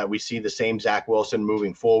hope that we see the same Zach Wilson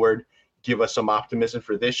moving forward. Give us some optimism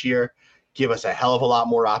for this year. Give us a hell of a lot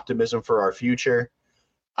more optimism for our future.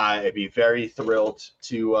 I'd be very thrilled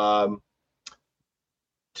to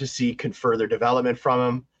see further development from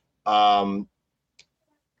him. I'm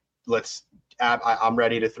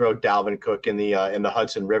ready to throw Dalvin Cook in the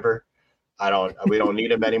Hudson River. We don't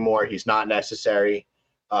need him anymore. He's not necessary.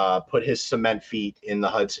 Put his cement feet in the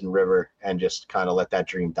Hudson River and just kind of let that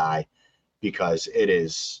dream die, because it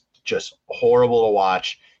is just horrible to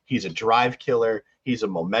watch. He's a drive killer. He's a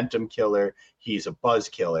momentum killer. He's a buzz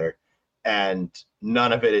killer. And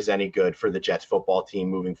none of it is any good for the Jets football team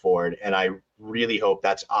moving forward. And I really hope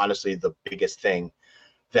that's honestly the biggest thing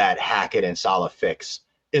that Hackett and Saleh fix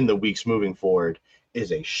in the weeks moving forward,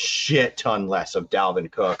 is a shit ton less of Dalvin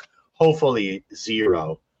Cook, hopefully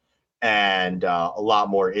zero, and a lot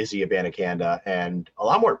more Izzy Abanikanda and a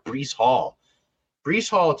lot more Breece Hall. Breece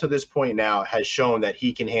Hall to this point now has shown that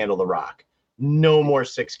he can handle the rock. No more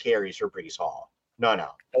 6 carries for Breece Hall. No.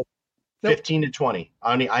 Nope. 15 to 20.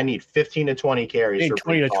 I need 15 to 20 carries. I need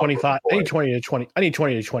 20 to 25. I need 20 to 20. I need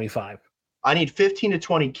 20 to 25. I need 15 to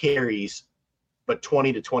 20 carries, but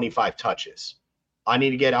 20 to 25 touches. I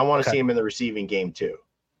want to see him in the receiving game too.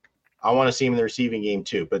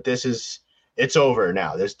 But it's over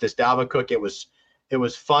now. This Dalvin Cook, it was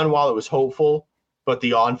fun while it was hopeful, but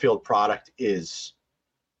the on-field product is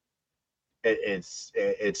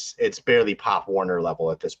it's barely Pop Warner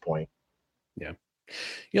level at this point. Yeah.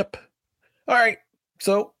 Yep. All right.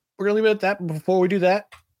 So we're gonna leave it at that. Before we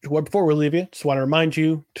leave you, just want to remind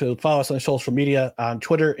you to follow us on social media on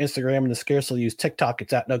Twitter, Instagram, and the scarcely used TikTok.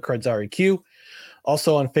 It's at NoCredsREQ.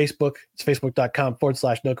 Also on Facebook, it's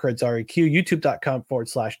facebook.com/NoCredsREQ,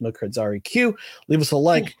 youtube.com/NoCredsREQ. Leave us a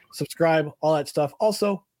like, subscribe, all that stuff.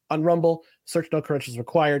 Also on Rumble, search No Credentials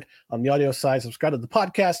Required. On the audio side, subscribe to the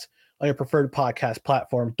podcast on your preferred podcast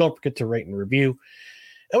platform. Don't forget to rate and review.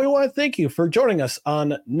 And we want to thank you for joining us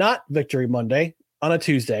on Not Victory Monday on a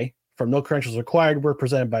Tuesday. From No Credentials Required, we're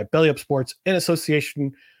presented by Belly Up Sports in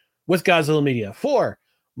association with Godzilla Media. For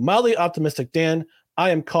Mildly Optimistic Dan, I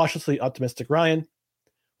am Cautiously Optimistic Ryan.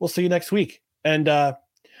 We'll see you next week. And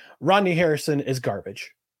Rodney Harrison is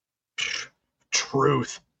garbage.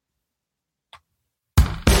 Truth.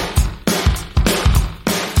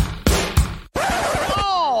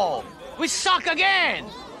 Oh, we suck again.